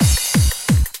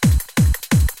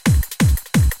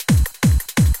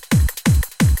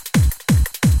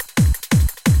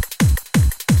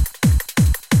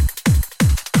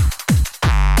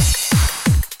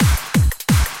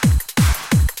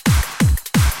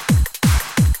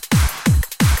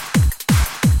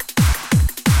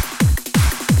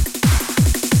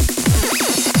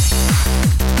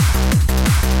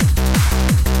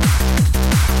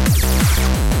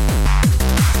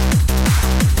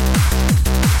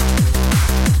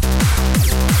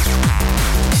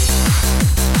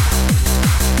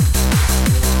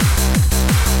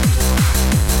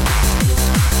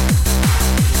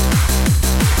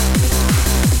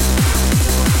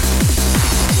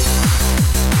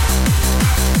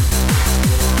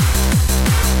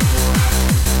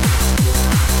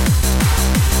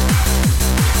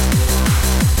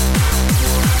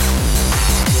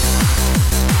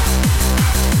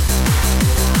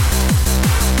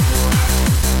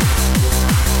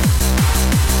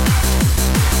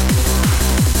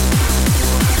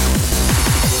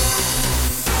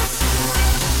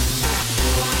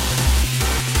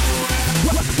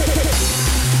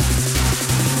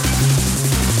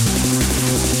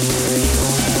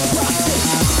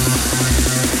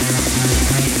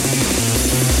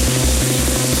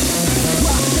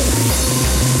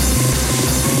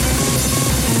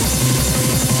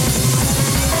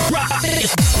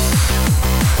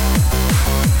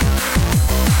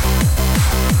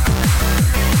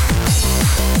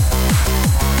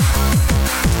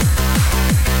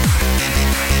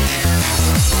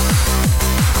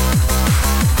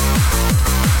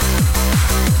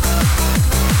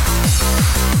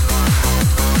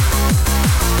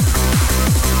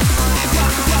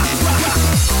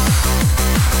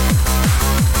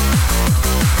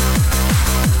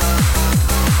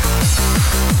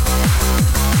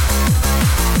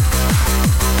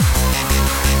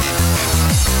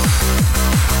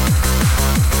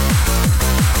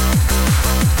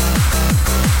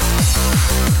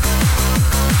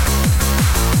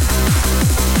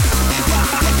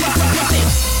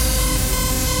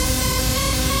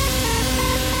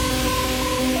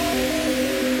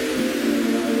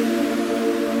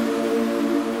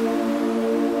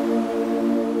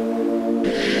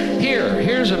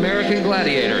here's American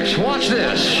Gladiators. Watch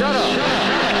this. Shut up.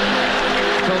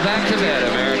 Go back to bed,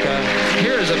 America.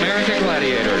 Here is American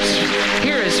Gladiators.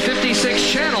 Here is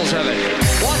 56 channels of it.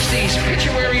 Watch these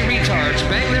pituitary retards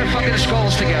bang their fucking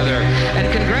skulls together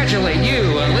and congratulate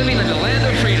you on living in the land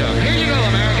of freedom. Here you go,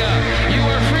 America. You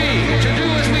are free to do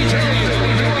as we tell you.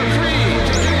 You are free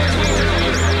to do as we tell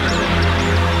you.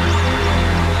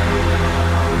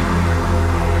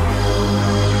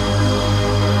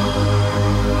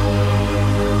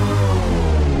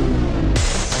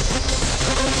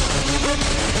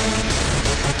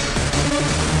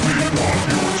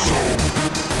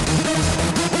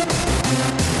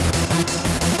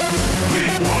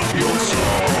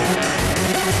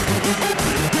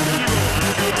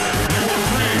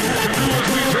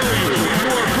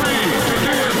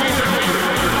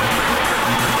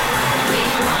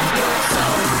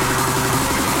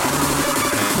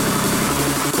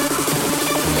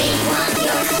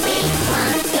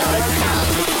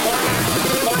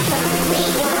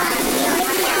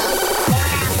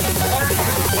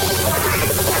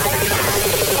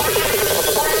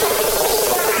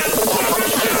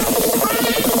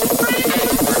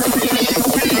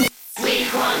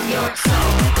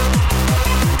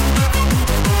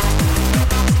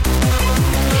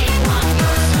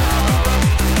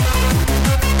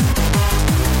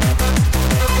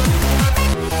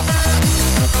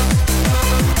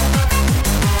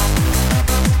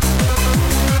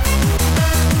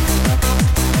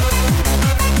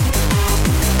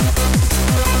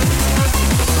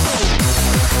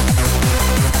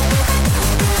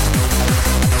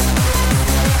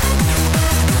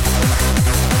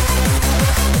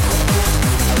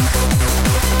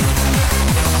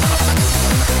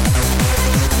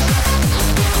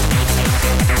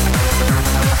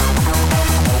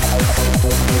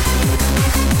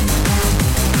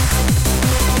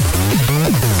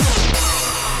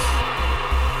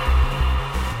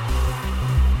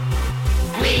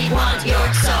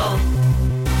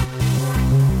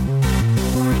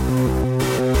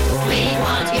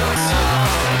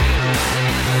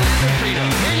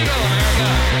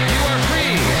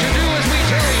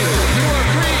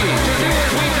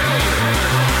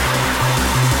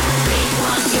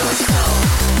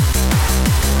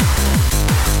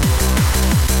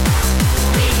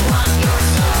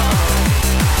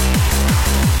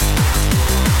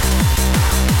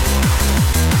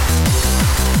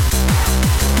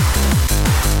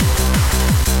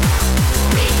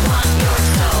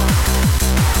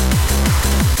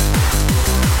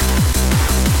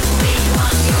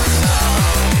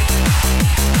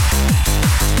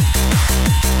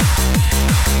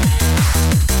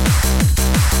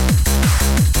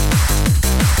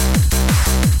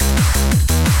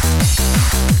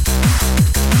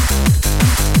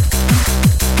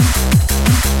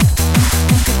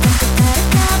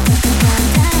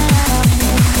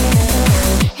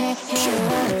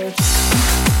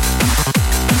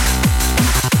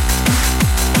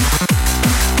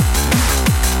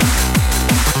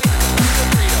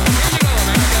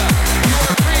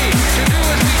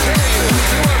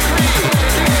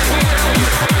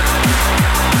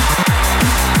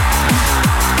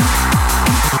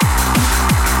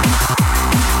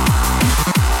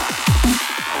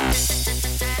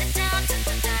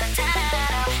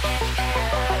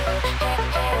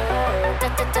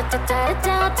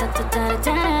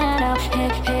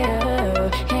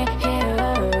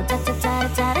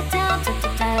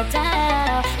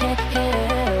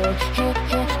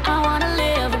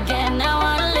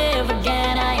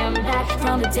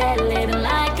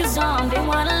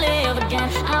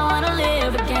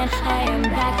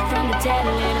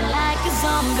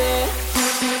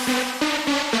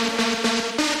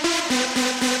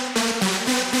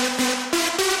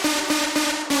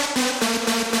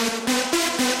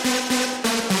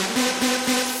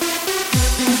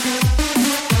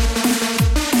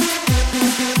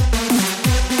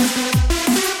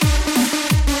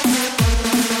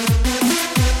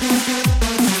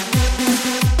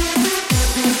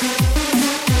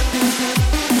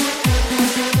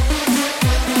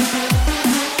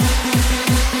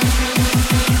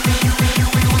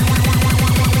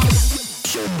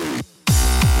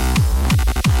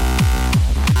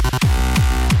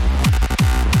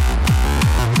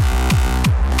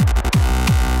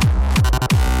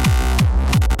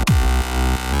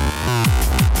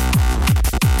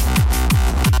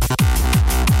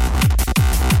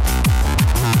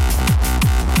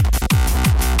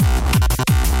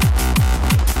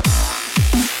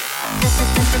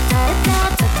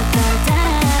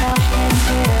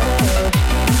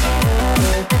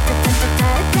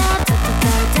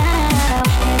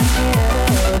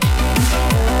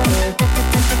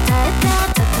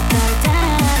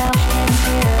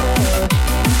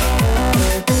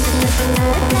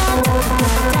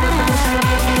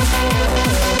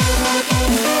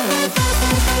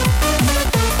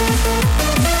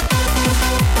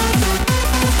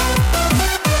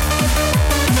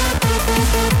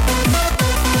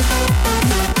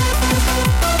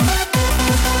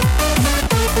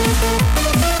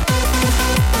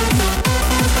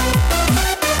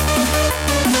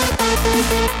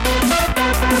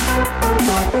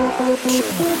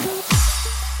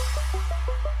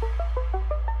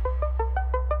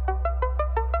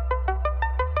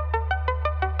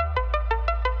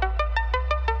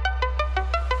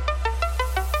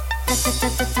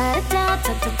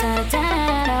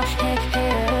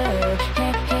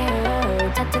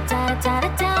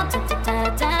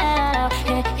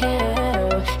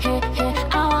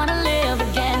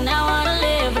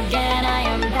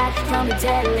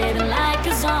 Dead, living like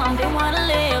a zombie. Wanna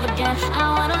live again,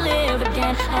 I wanna live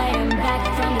again. I am back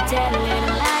from the dead,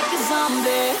 living like a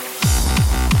zombie.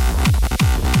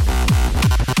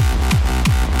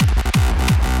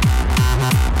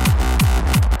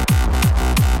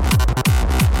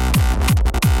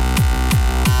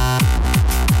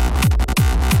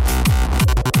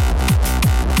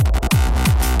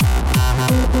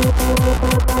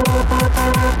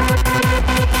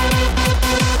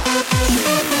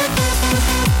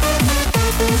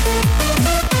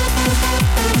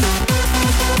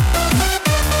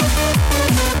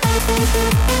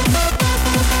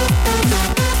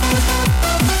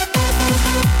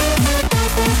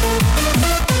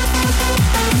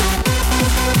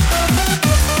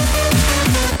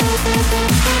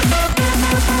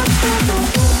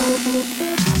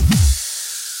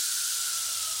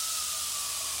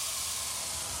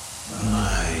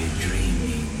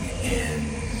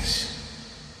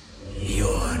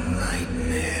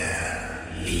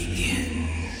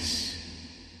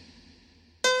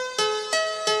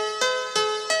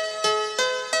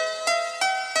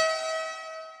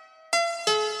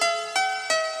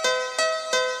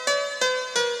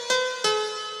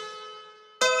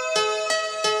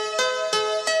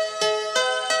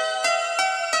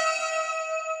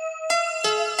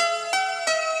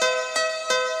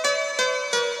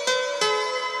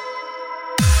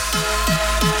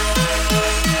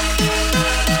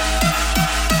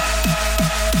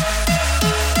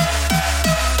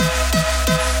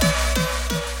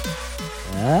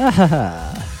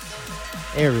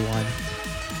 Hey everyone,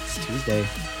 it's Tuesday.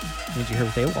 Means you're here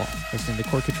with AWOL, listening to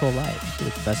Core Control Live,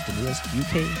 with the best and newest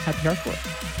UK happy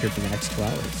hardcore, here for the next 2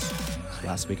 hours. It's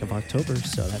last week of October,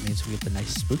 so that means we get the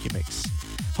nice spooky mix.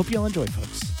 Hope you all enjoy,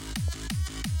 folks.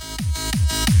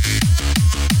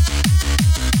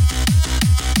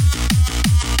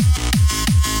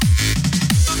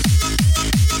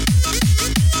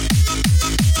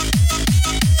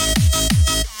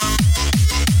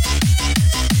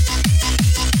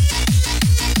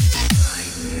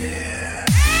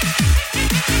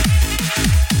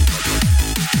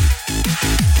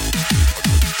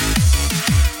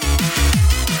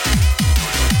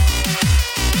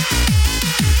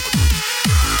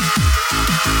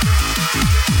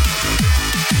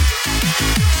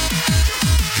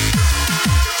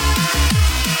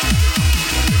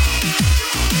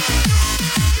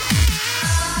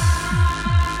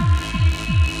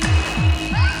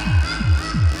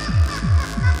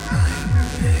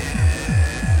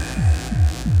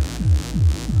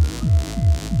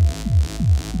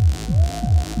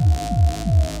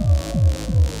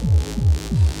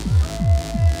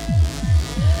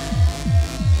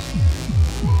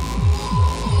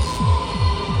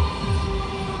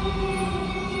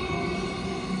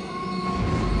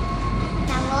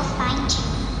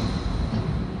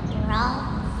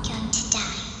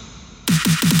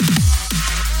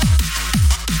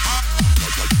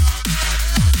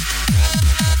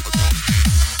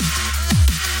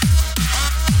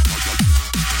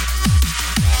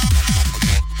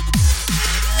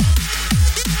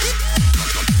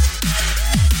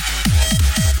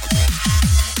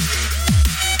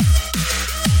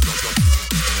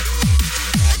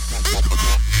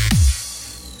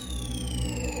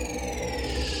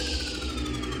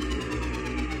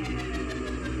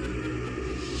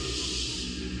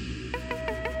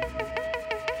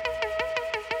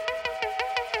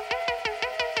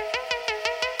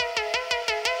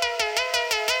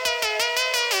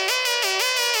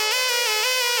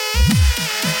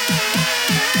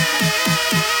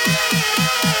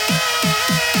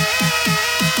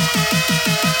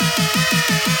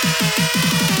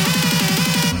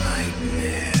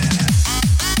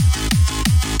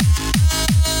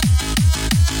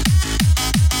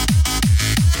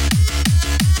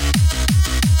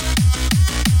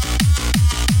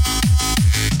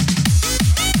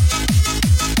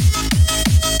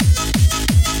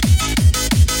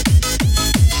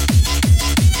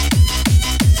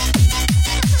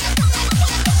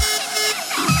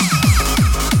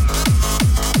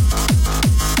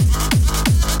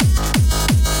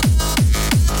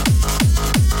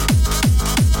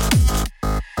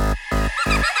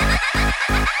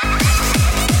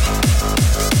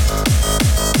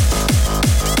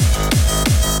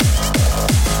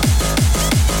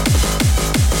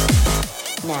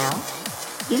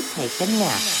 take a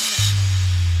nap.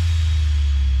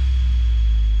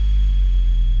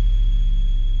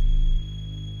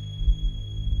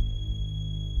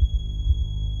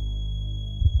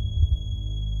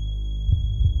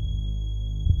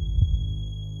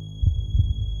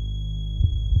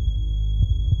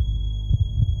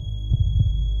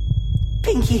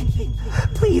 Pinky,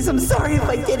 please, I'm sorry if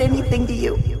I did anything to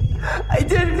you. I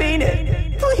didn't mean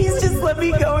it. Please just let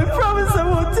me go. I promise I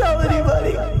won't tell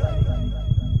anybody.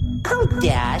 Oh,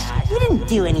 Dash, you didn't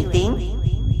do anything.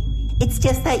 It's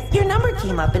just that your number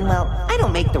came up and, well, I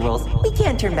don't make the rules. We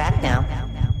can't turn back now.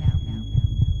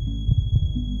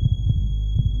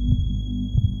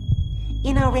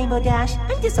 You know, Rainbow Dash,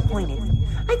 I'm disappointed.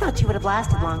 I thought you would have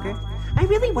lasted longer. I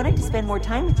really wanted to spend more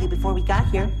time with you before we got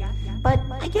here. But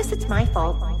I guess it's my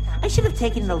fault. I should have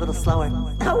taken it a little slower.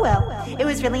 Oh well, it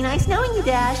was really nice knowing you,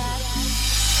 Dash.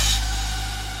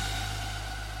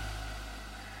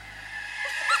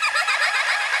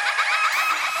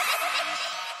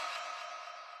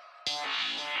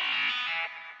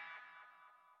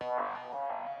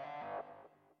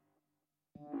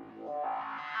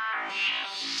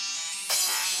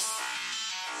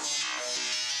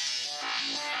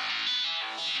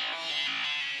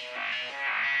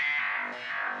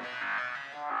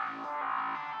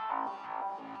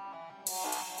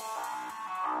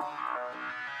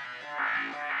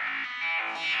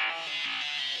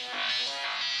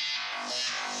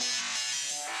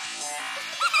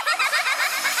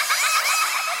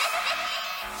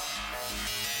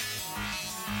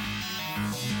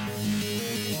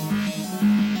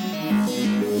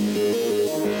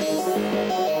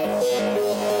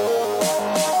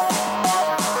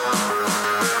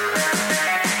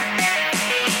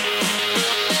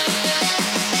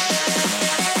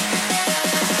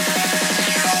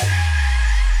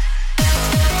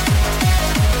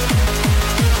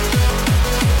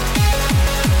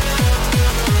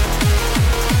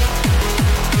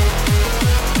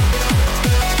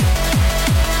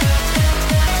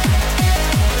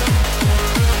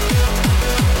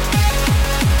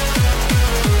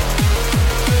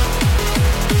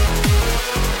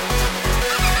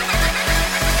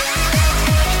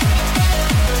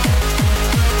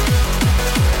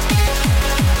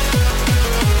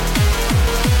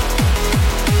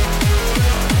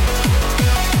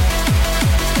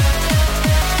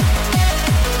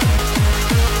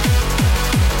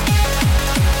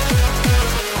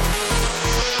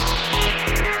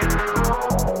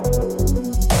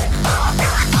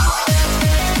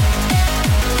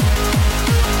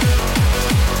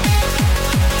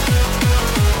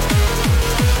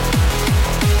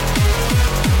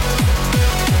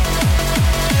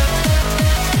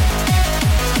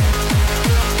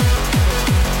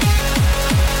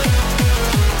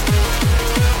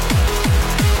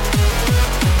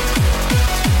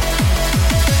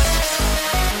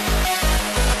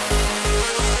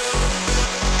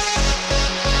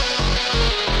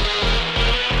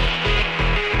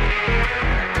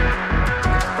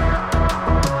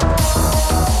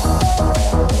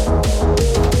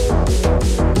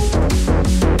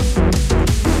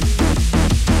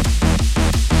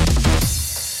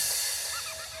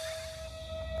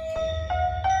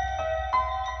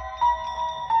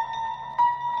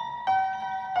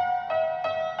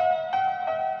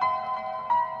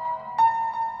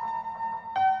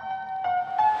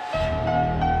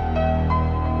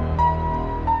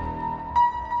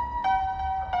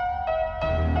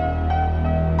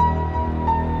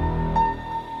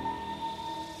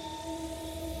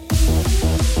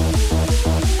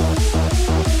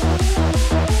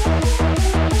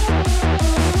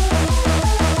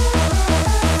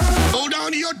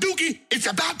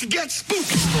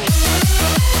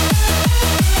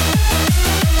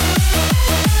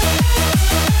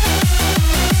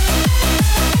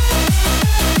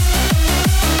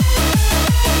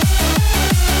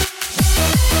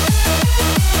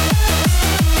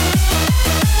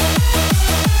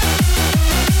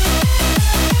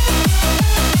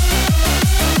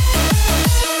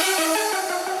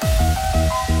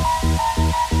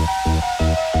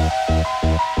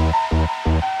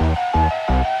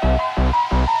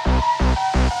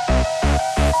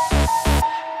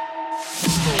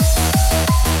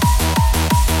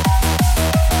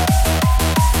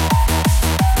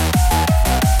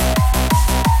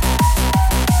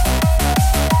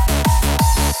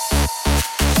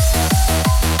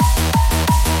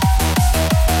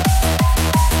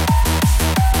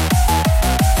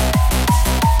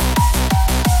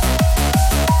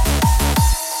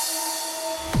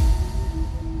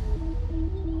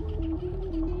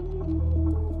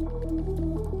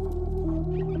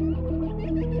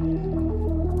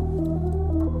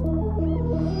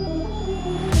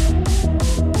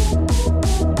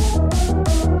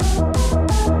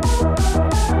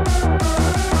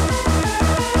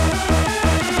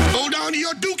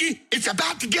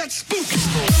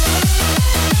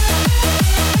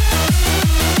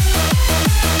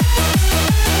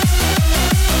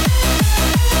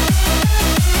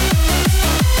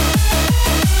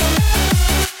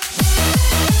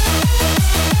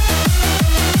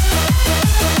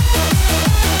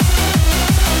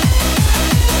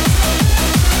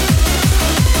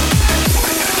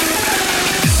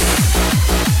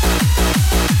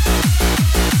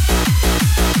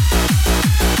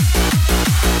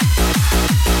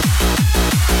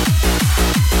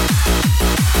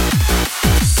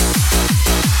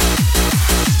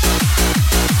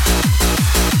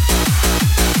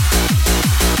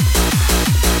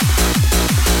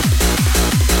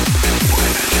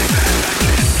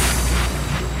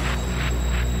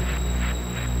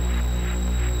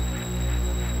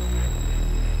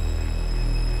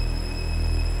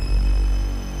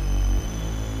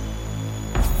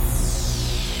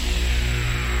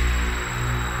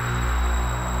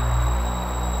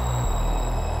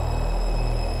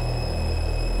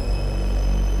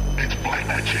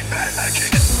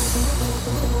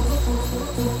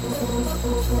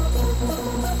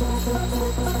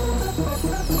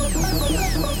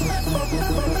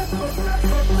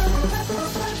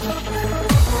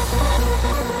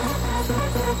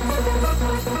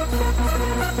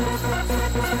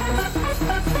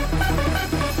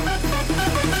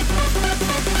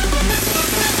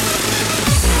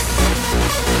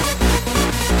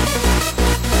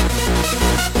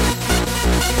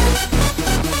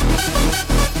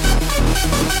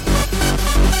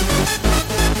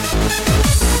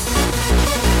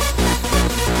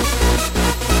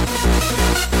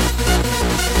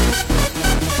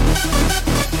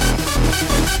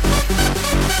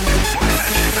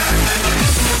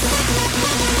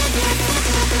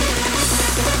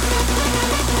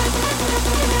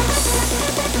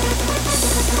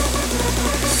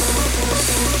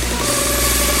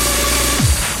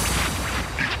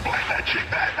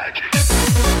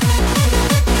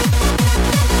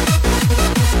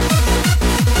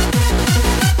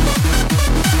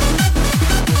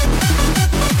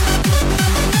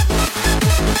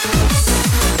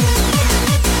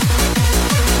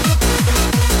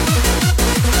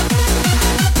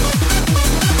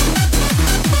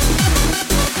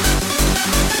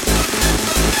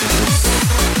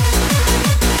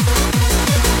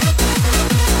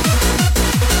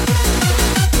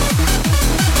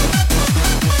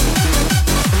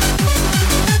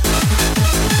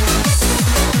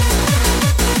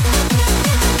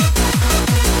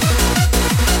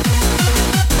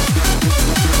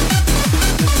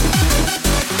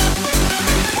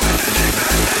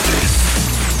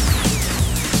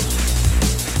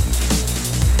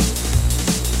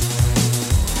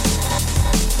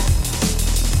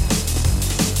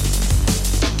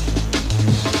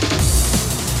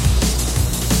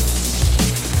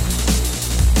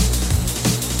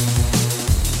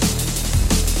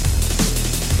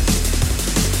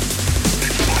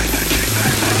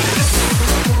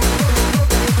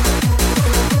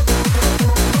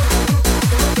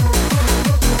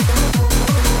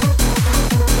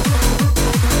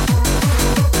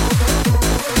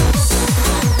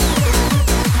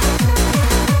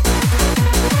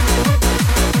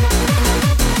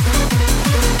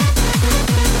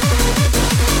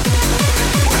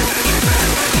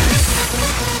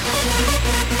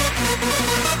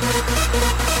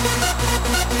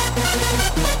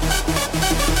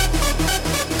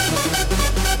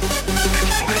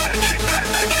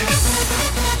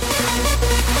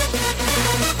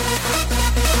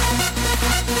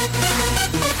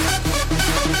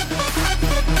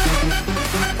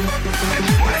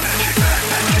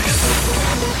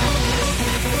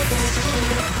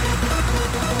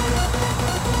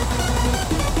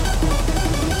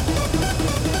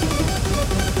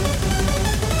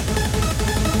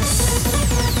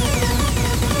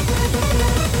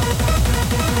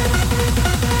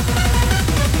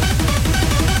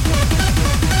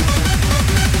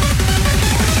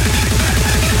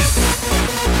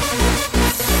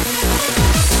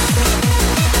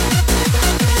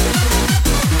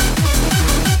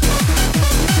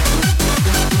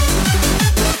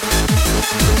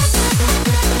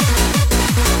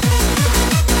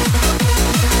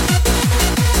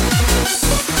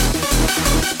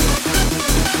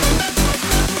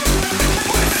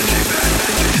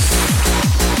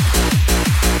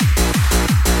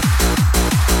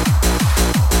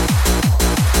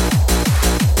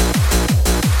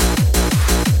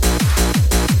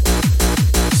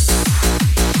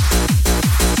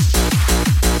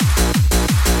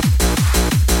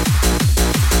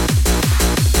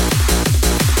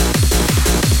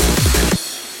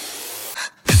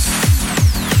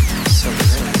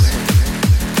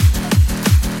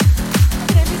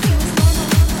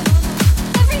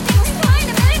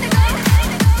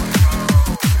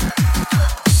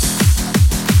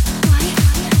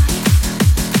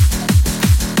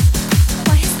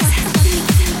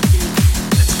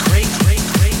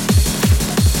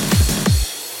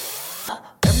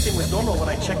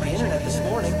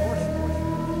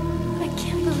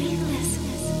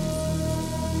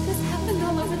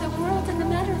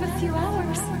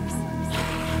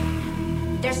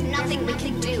 There's nothing we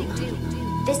can do.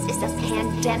 This is a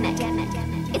pandemic.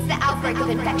 It's the outbreak of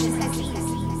infectious disease.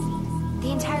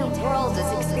 The entire world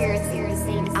is experiencing the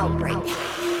same outbreak.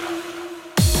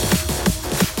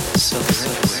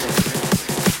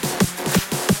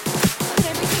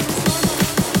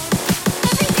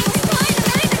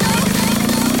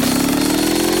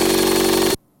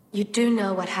 You do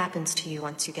know what happens to you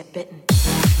once you get bitten.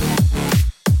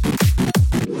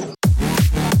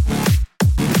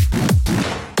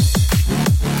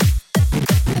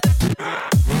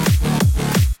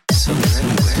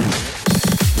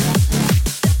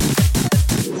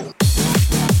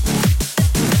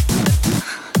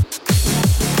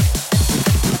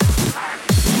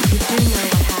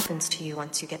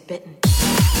 once you get bitten.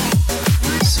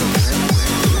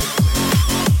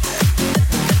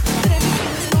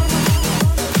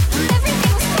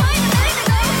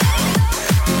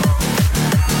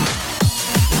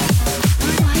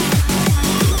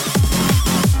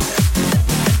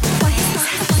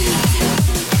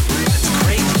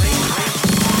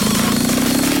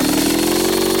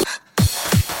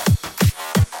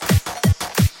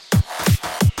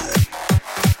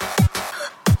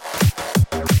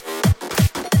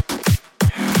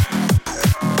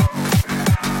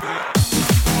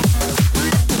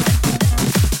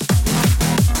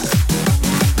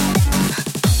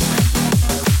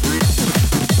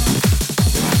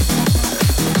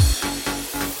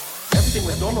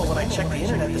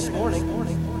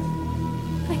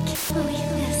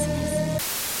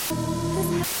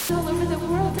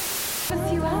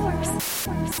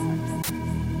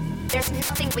 There's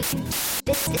nothing we can do.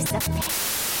 This is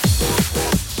the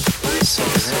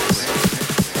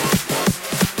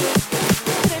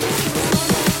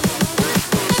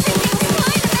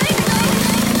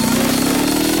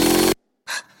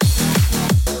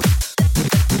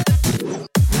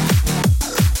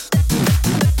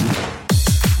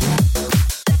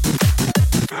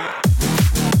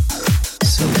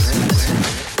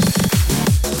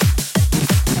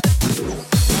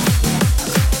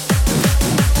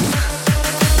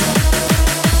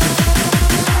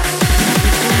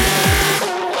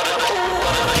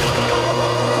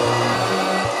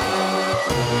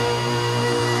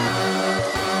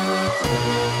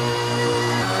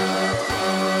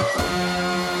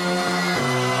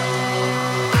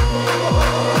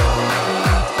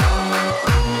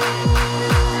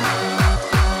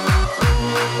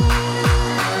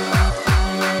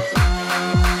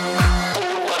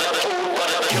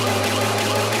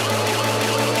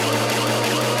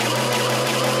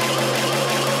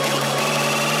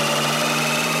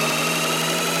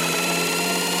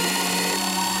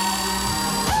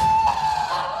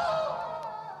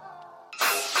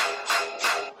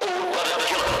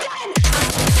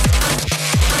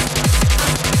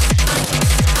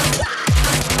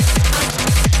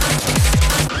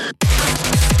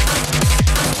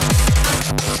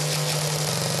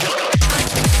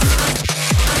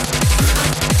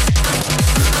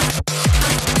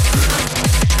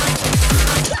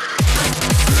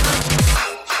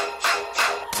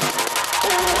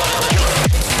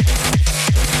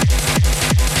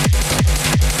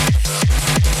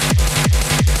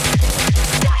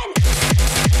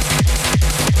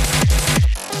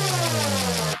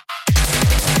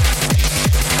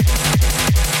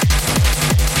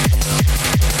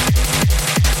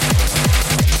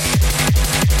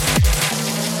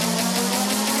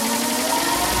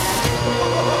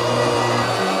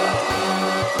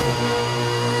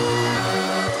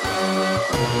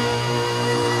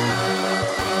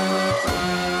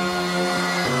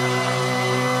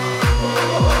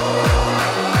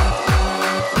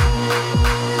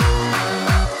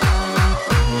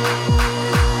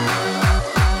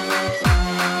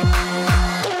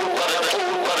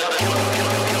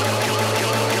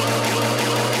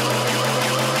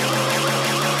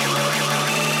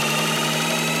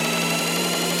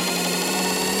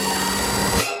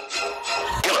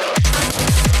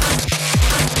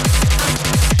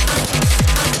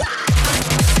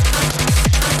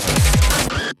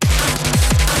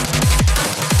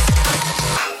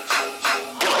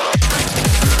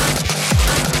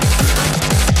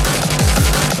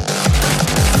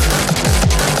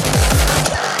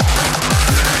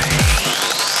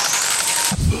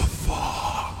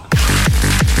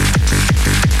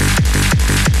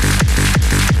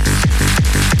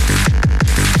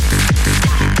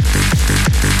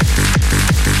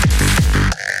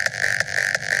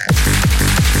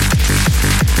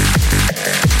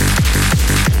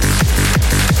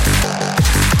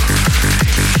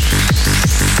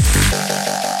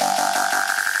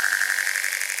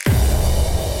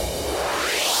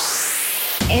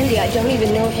I don't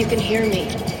even know if you can hear me.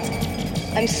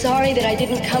 I'm sorry that I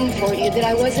didn't come for you, that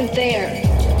I wasn't there.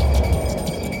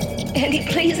 Andy,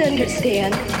 please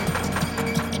understand.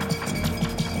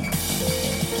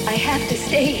 I have to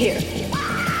stay here.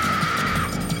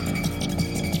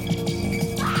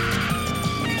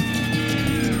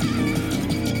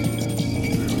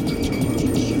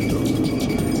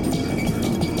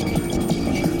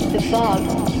 The fog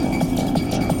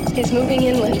is moving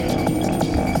inland,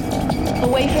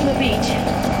 away from the beach,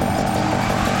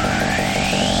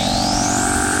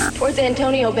 towards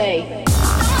Antonio Bay.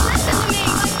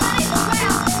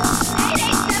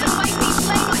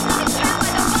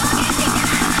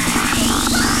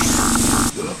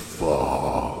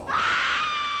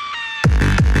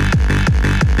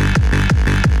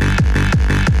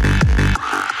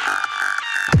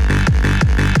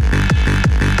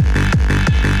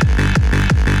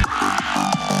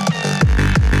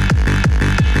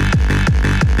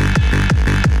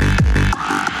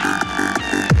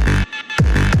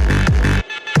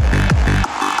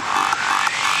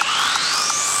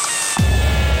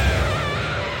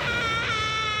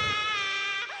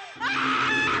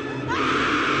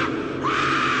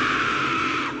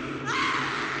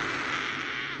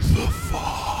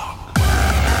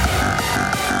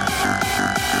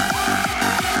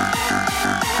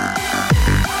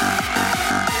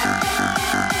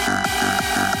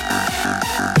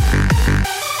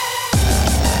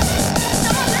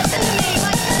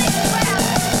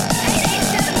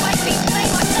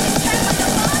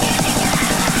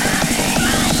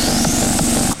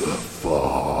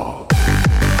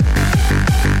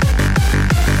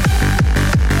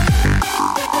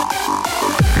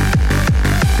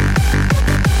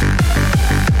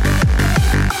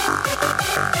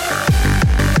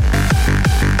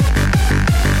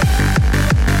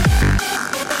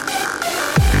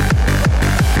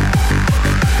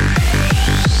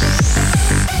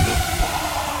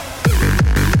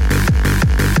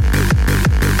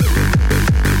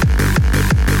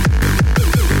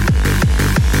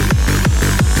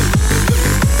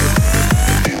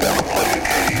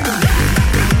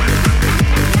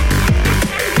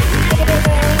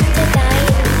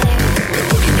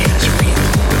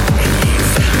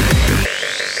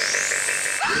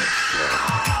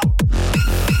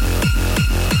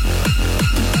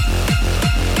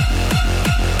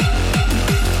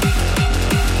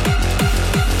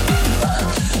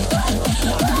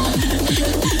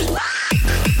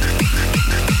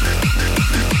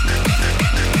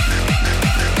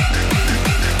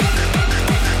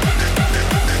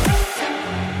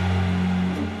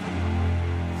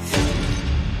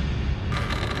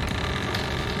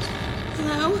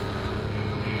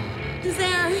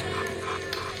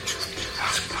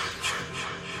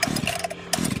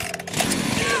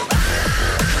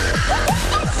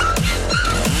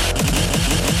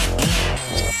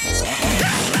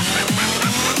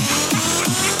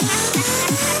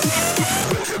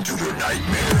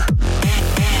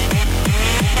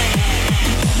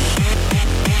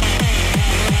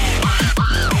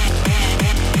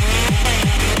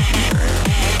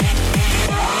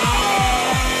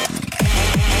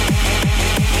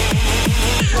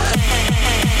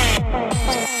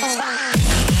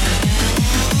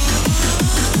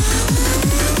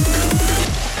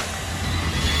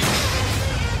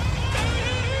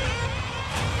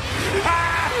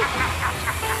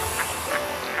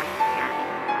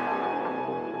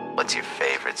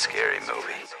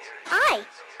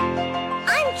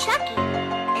 Chucky,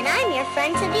 and I'm your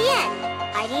friend to the end.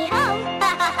 Heidi-ho!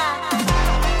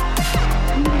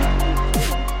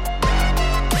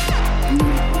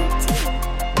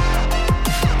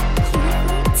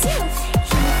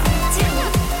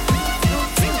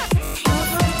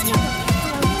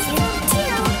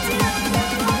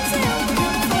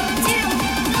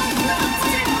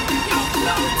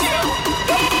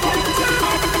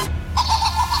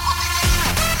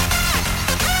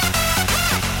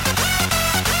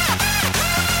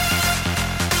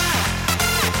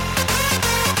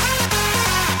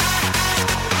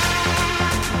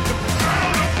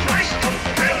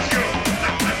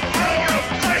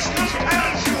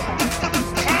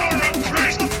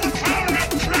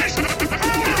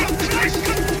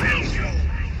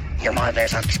 Your mother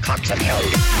sucks cocks of hell.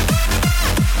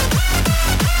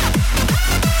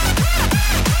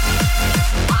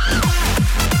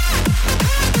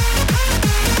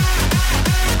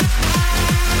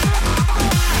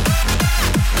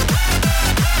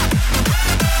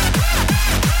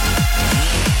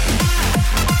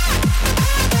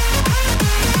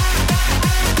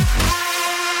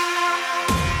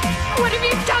 What have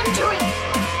you done to it?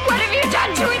 What have you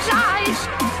done to its eyes?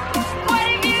 What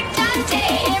have you done to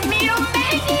him, you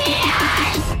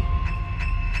maniac?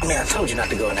 I mean, I told you not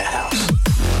to go in that house.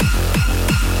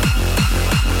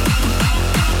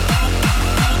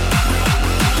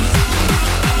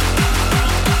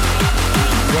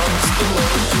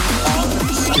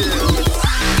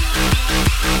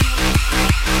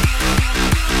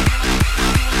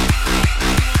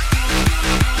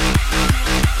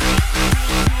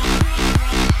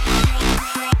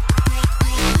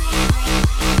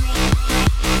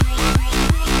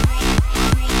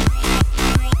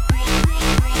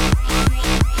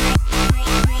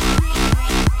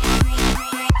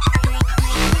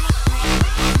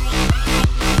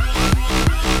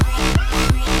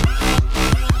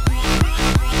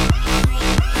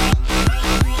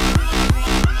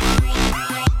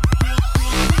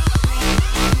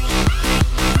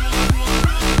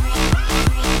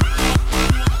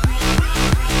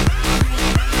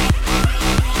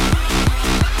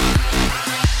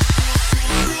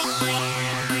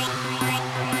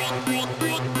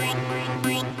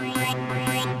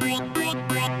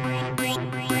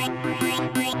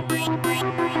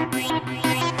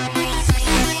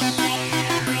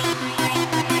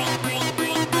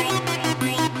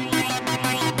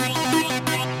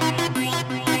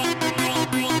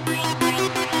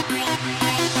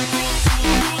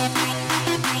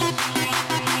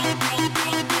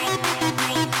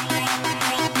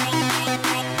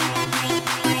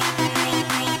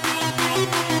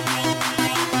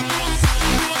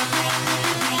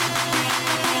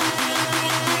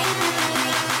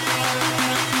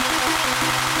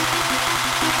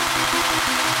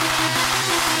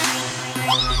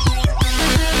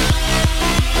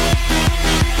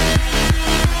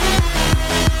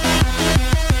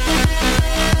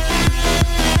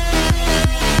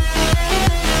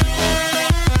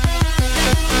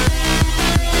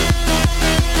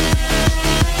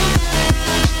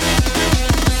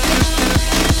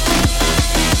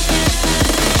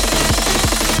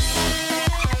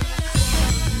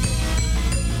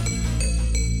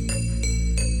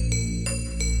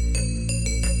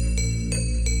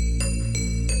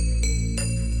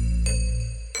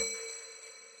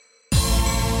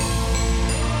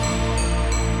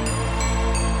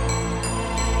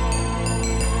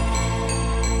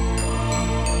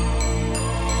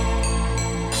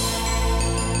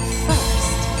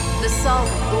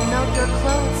 solvent will melt your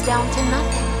clothes down to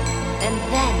nothing, and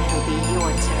then it'll be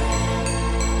your turn.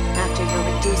 After you're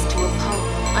reduced to a pulp,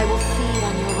 I will feed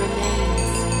on your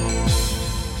remains.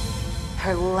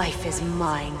 Her life is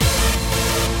mine.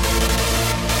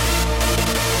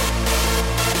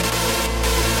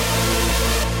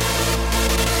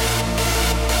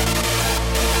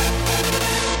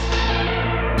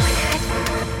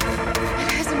 It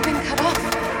hasn't been cut off.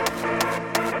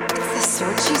 It's the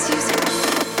sword she's using.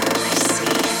 I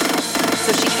see.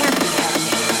 So she can't be having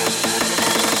it.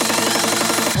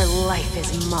 Her life is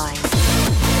mine.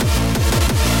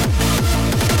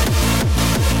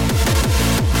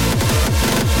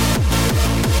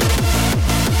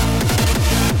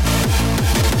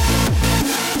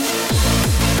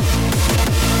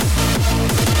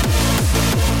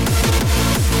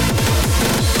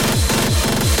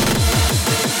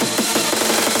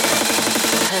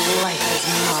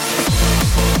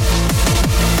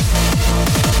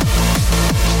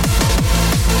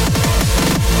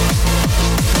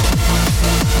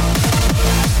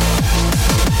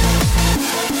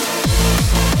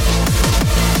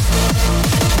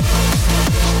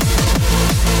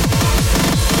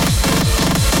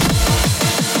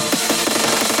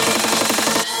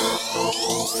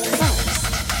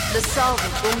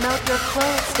 solvent will melt your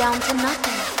clothes down to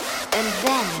nothing, and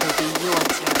then it'll be your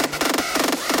turn.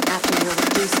 After you're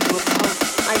reduced to a pulp,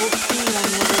 I will feed on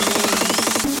your remains.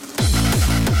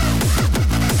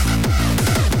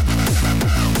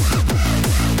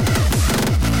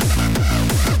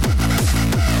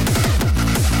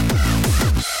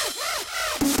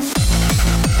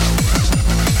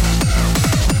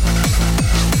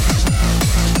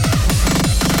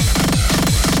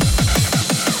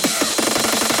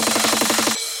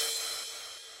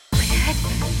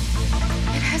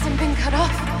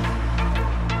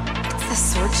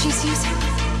 She's using?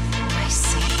 I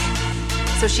see.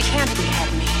 So she can't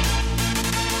behead me.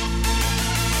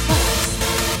 First,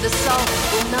 the solvent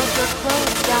will melt your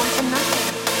clothes down to nothing,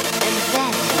 and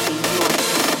then it'll be your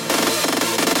turn.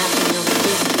 After you're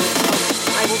reduced to a pulp,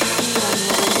 I will feed on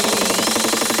your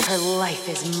remains. Her life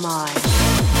is mine.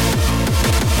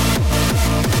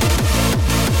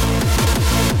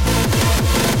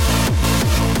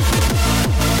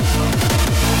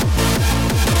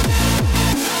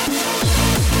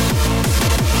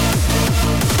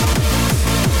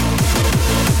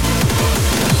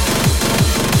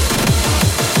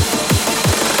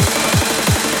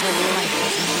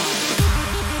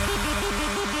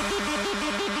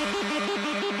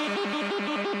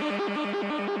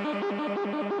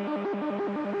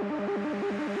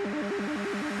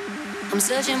 I'm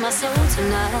searching my soul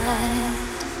tonight.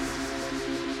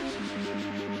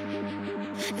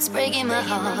 It's breaking my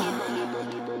heart.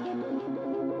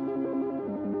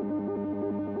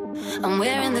 I'm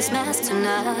wearing this mask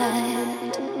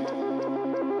tonight,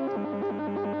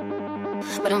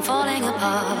 but I'm falling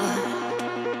apart.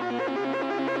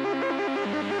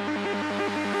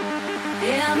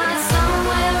 Am I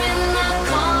somewhere in the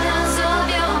corners of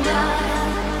your mind?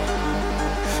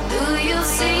 Do you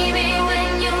see me when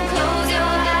you close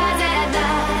your eyes at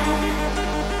night?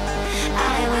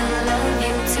 I will love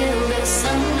you till the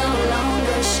sun no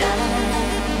longer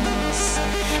shines.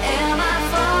 Am I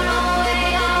far away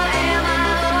or am I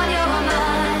on your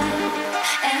mind?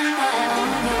 Am I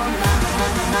on your mind?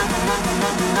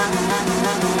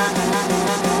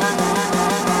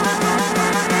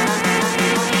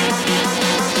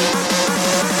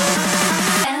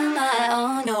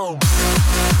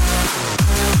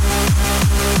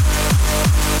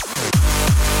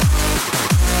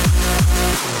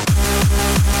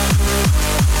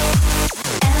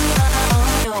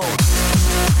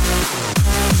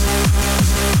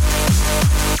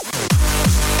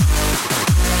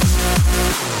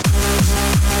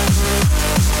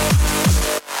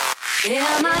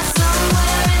 Am I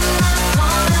somewhere in the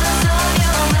corners of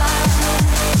your mind?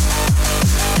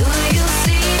 Do you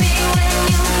see me when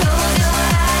you close your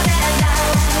eyes at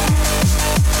night?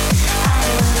 I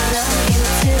will love you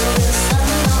till the sun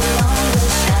no longer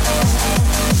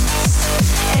shines.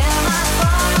 Am I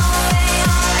far away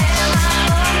or am I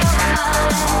on your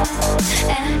mind?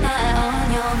 Am I on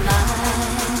your mind?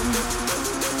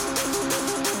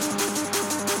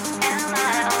 Am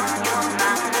I on your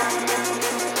mind?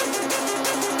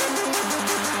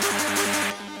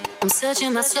 I'm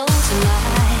searching my soul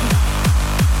tonight.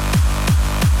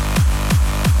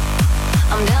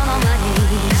 I'm down on my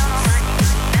knees.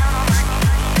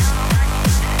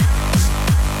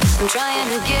 I'm trying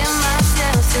to get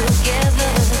myself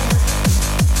together.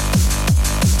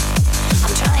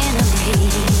 I'm trying to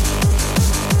leave.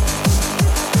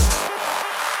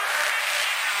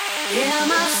 Am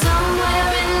I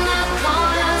somewhere in the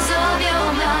corners of your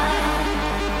mind?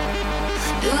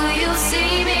 Do you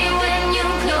see me when you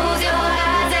close your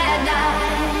eyes at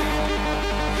night?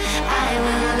 I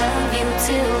will love you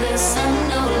till the sun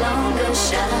no longer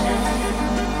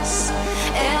shines.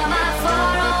 Am I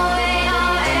far away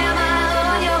or am I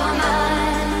on your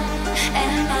mind?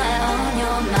 Am I on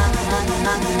your mind?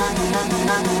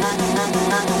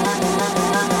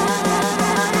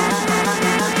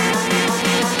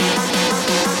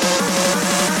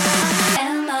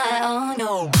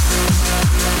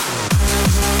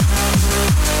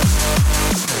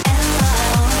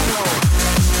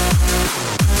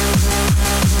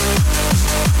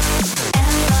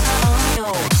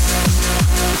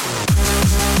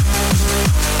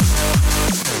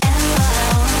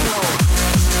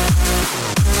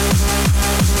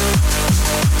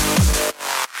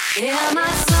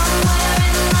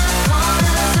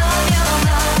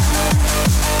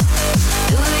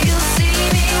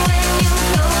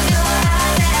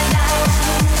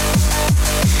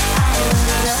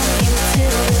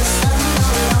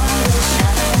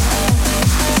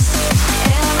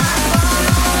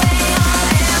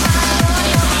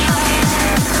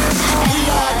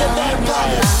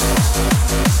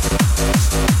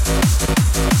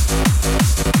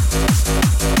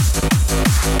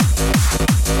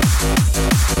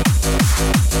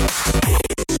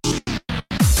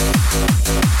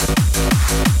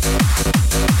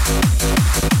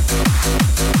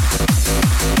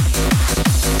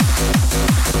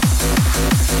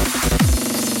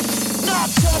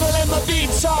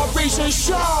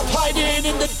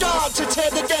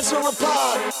 dance floor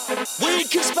apart. We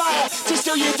conspire to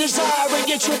steal your desire and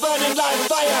get you burning like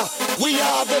fire. We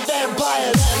are the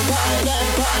vampires. Vampire,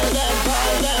 vampire,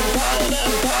 vampire, vampire,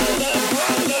 vampire,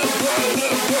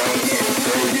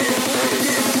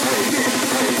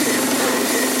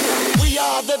 vampire, vampire. We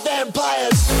are the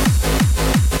vampires.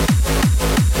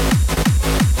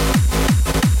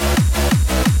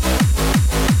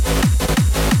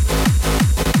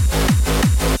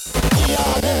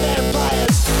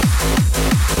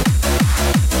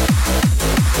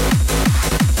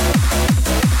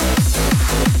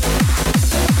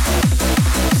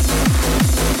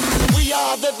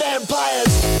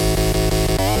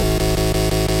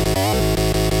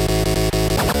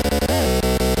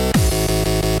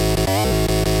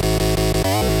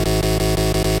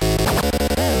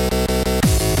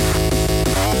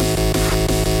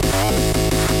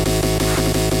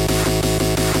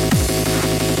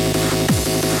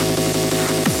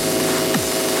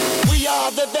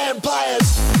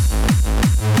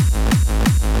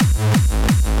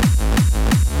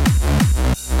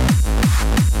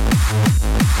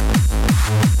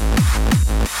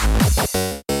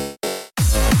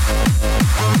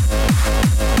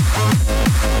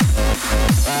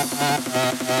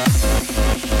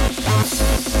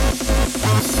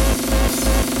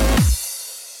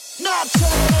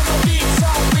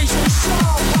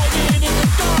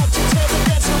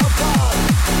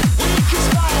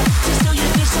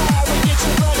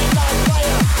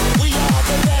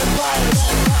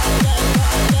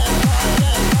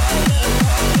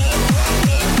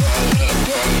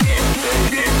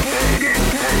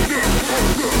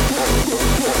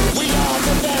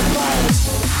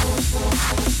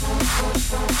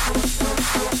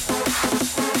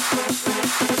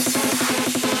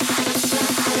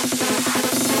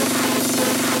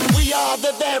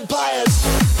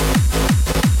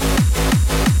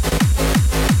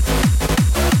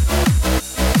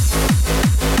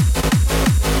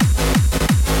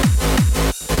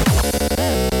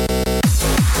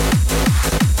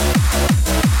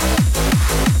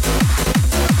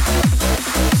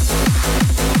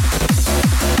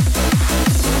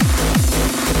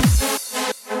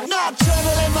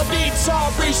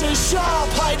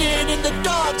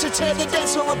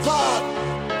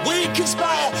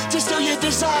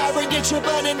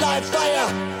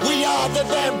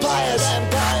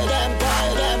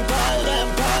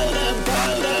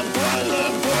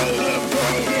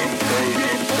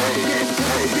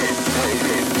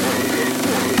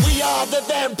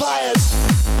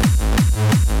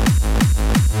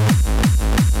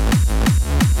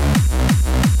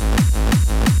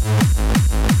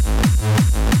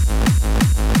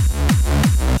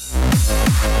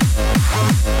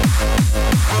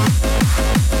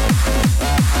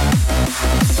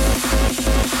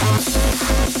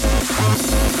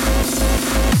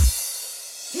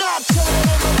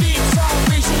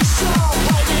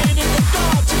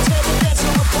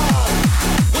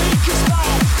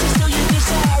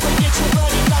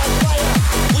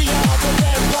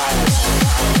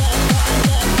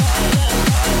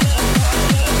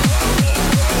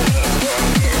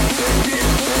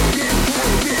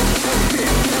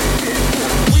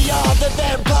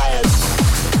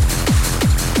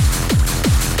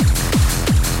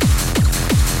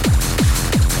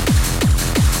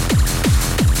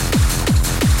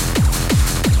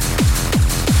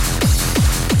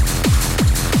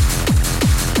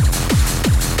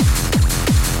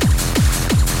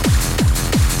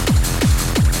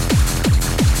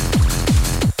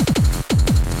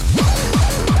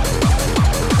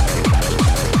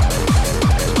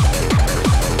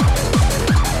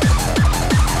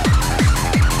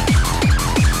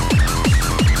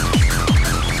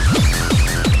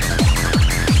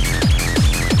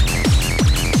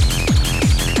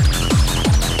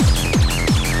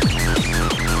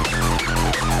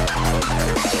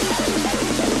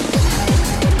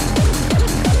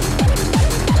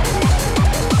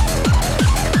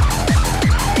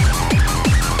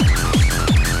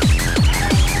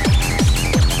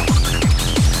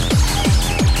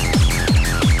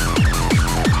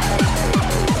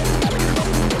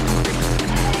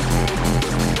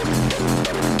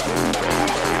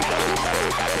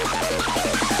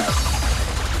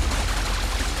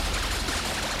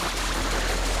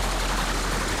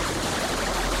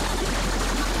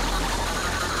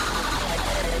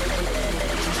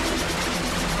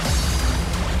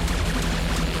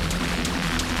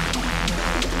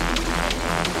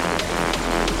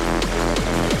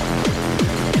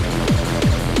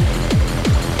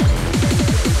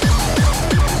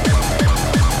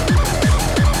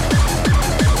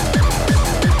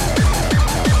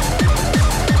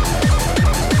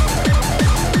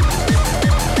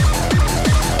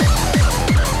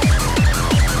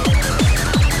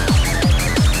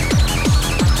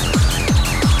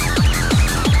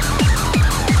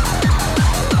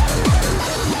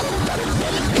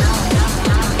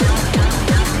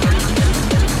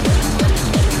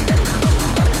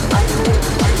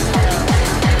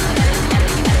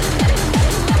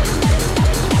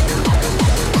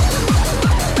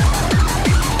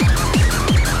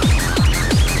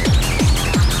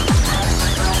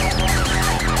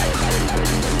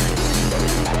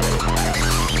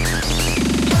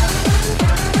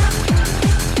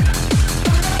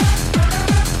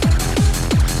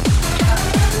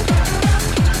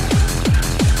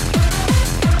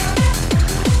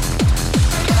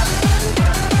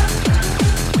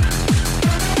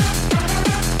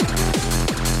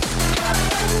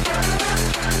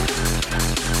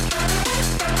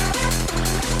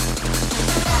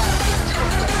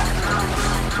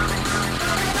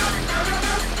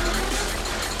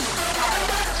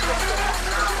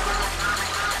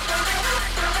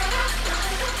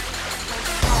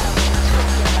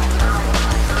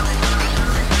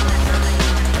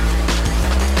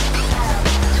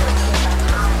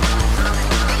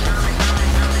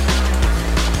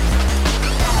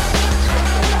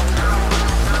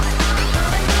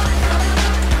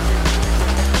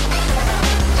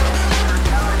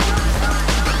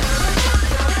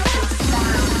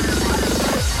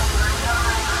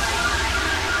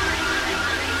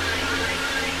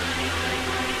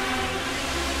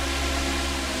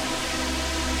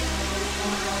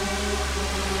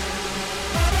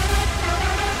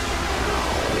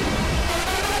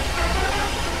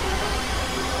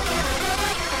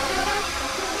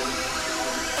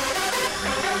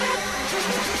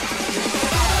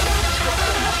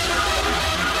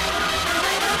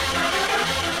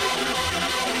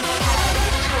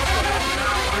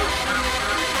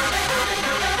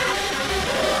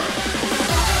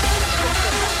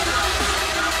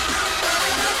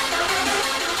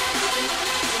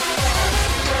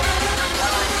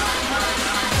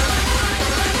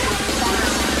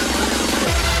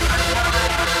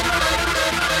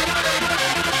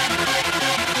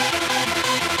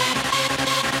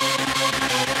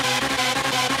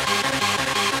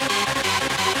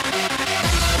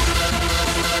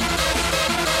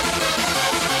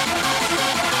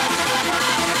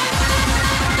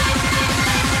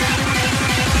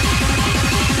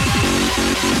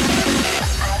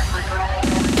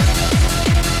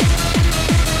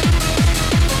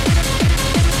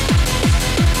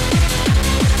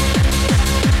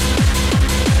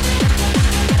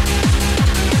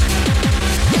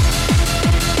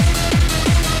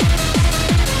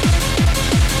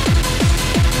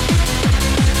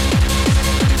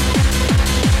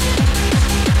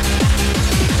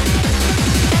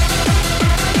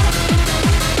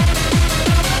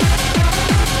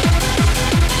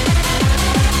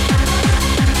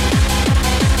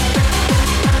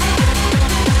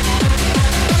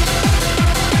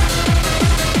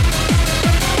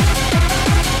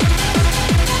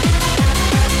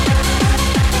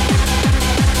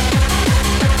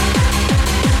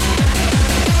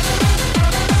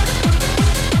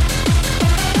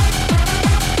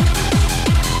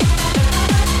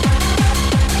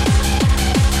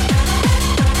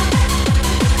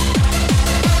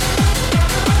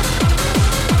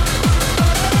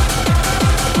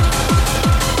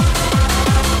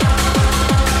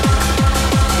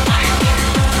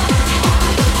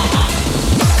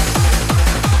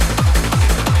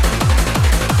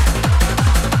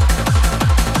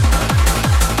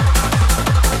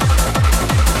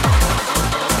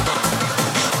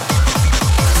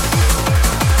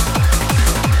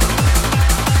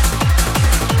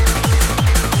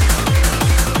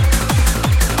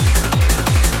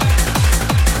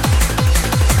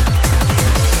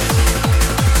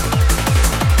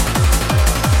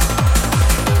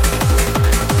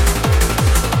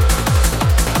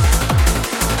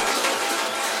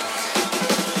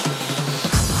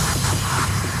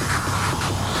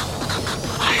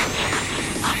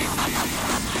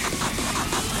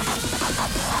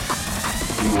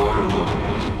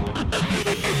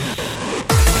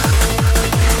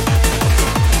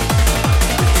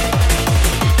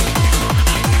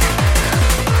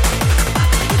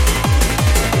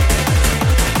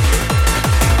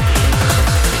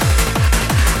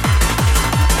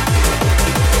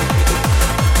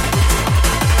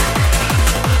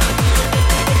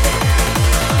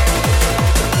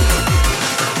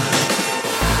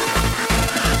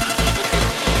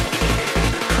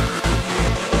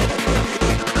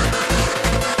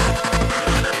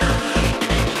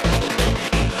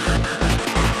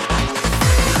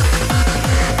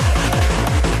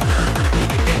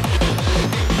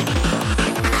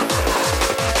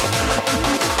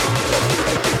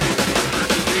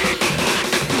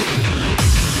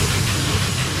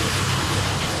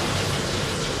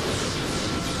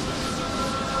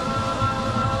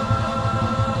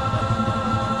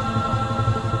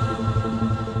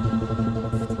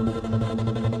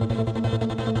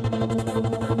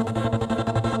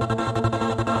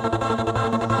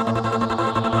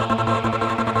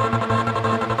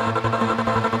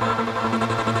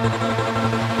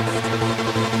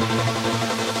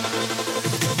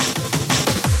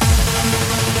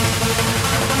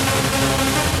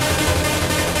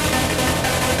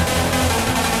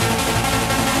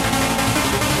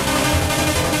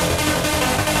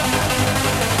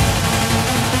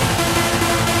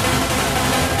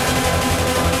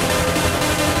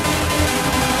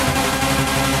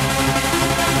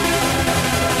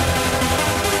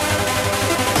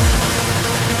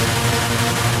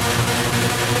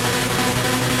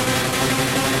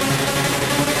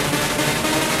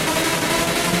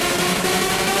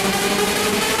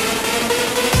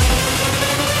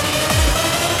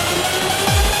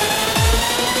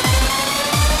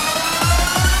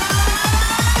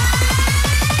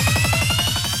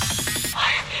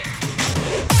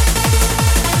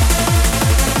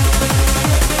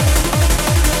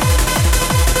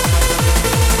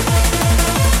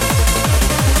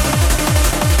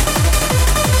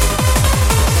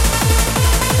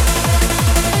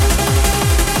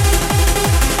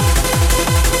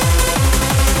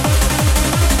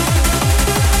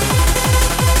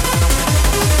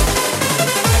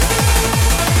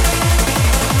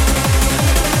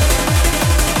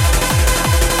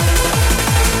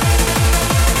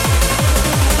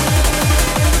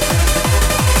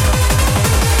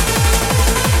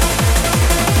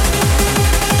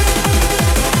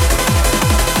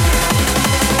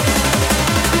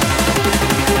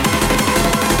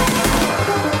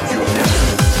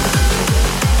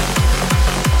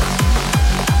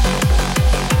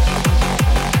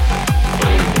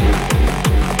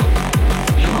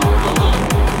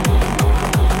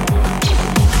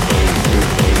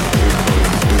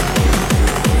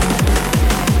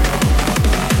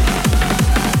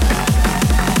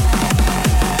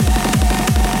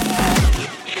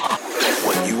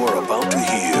 to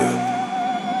hear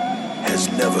has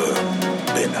never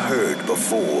been heard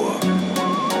before.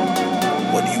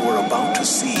 What you are about to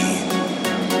see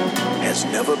has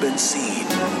never been seen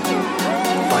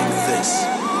like this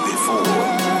before.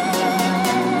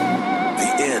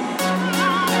 The end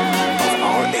of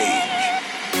our age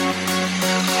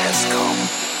has come.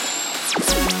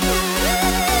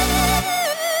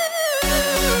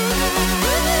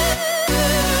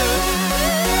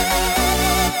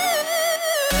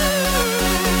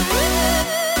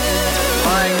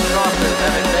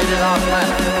 Have invaded our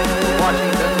planet.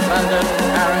 Washington, London,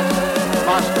 Paris,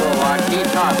 Moscow are key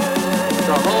targets.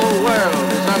 The whole world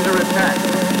is under attack.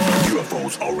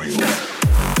 UFOs are real.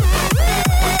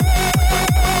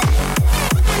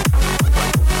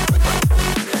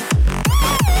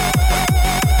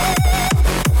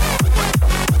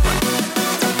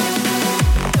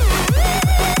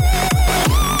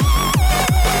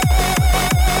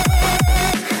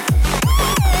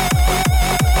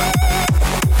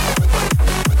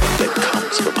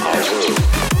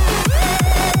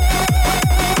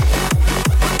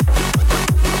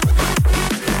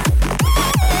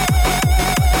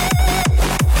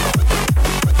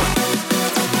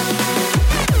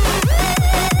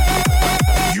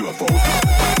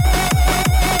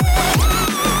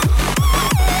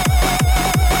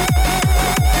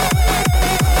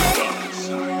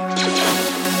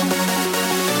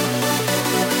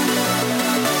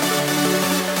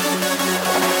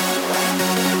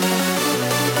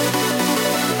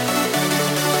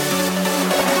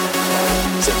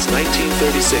 Since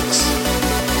 1936,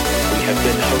 we have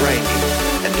been haranguing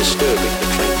and disturbing the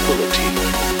tranquility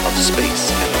of space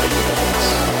and our universe.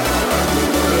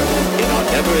 In our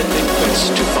never-ending quest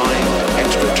to find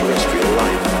extraterrestrial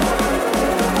life,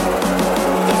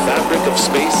 the fabric of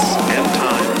space and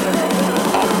time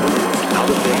are moved out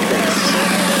of their place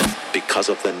because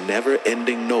of the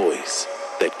never-ending noise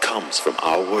that comes from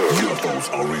our world. UFOs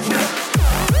are real.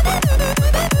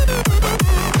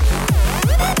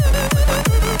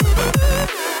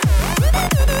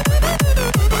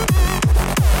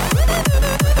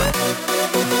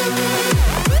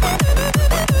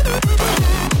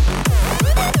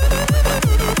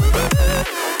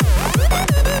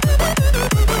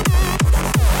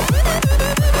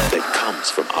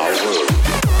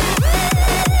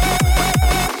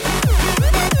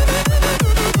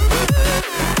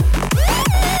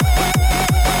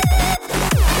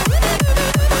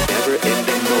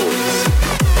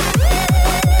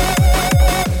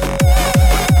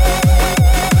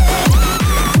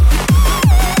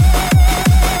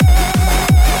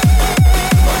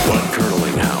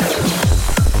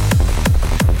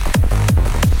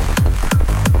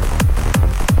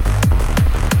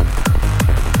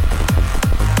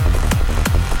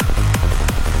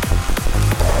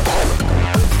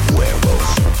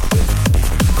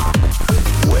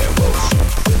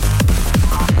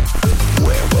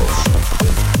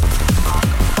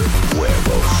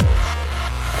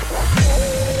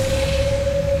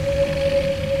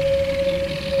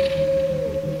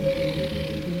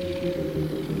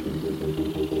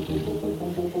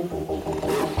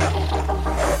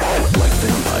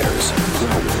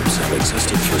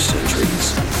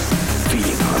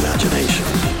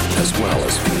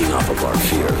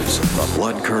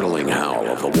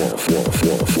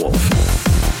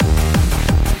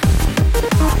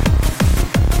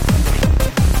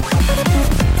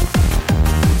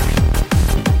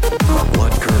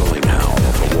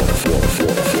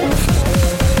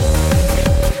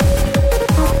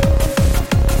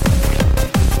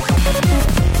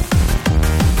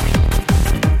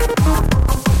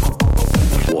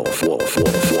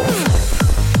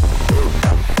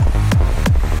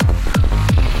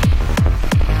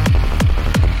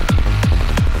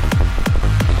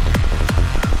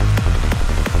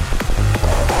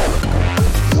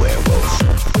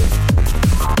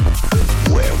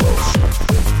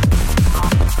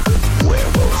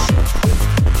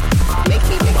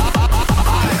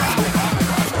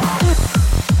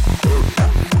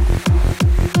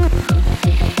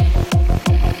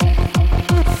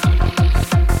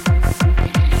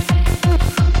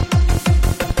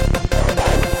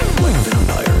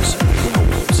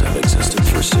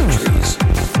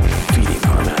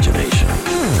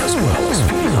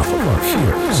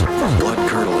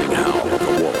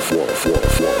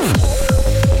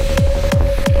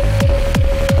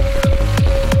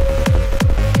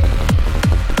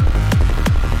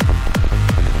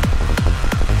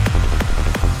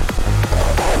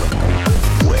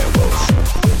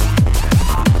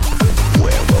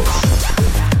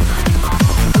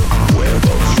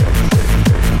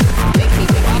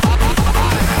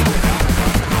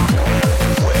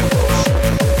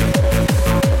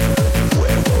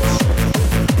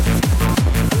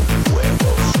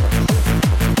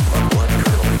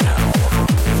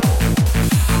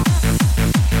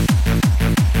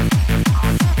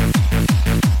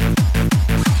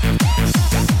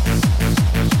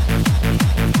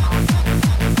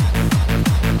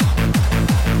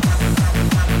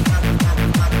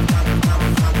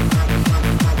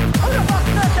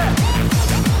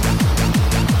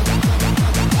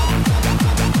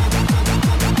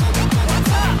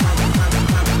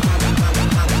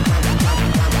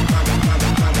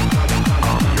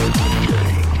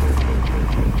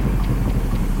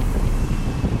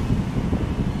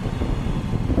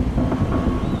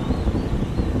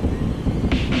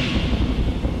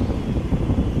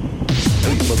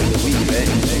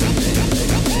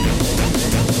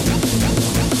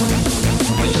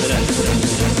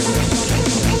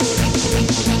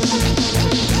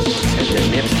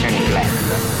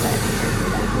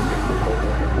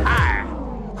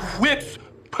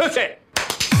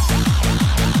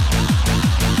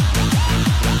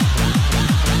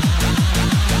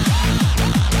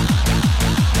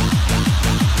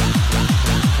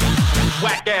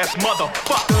 whack ass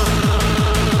motherfucker.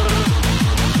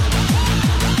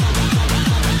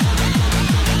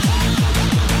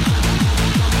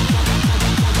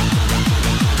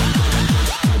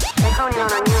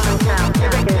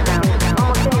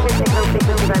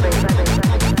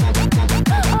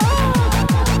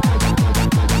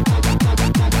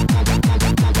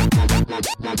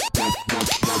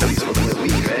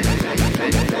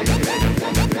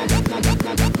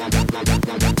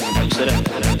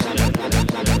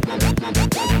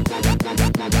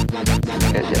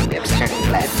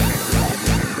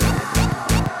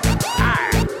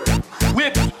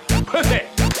 Whip pussy.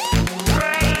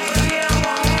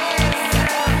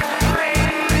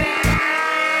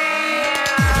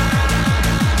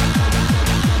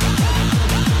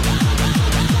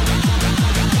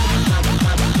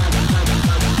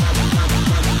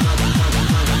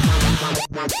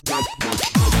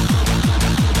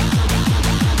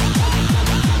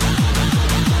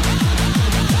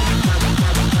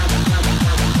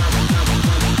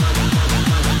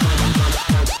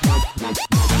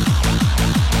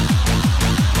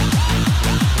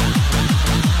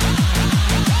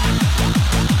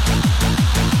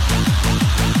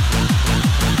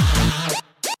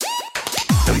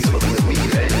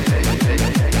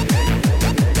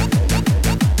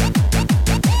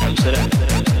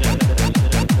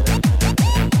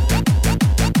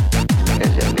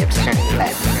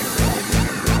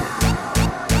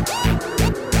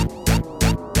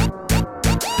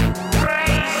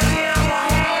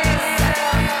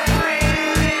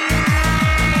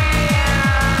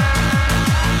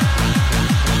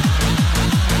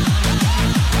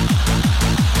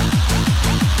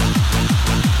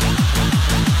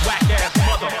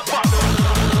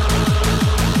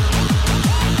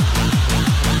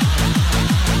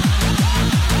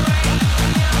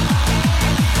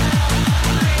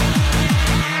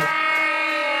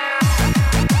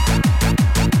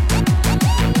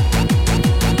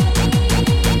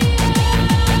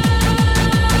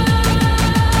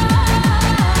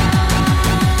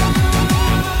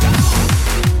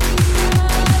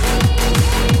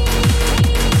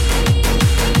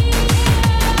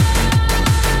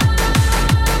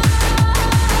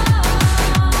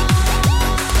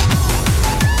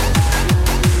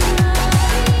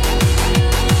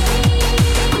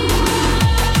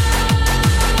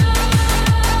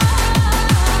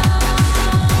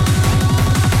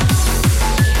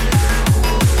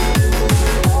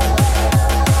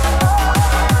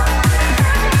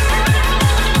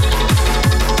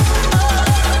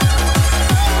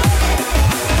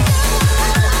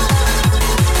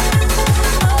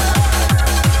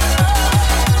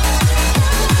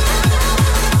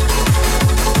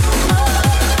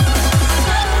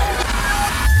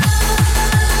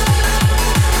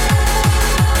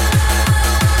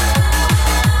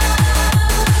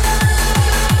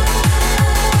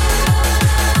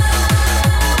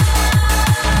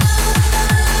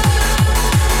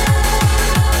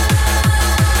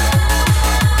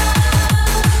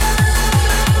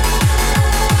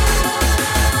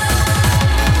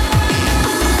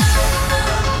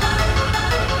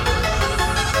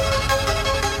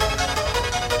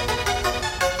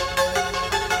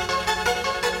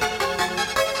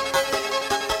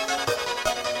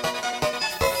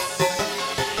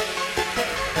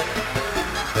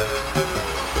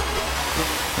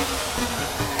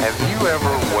 Have you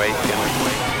ever wakened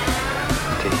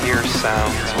to hear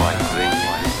sounds like these?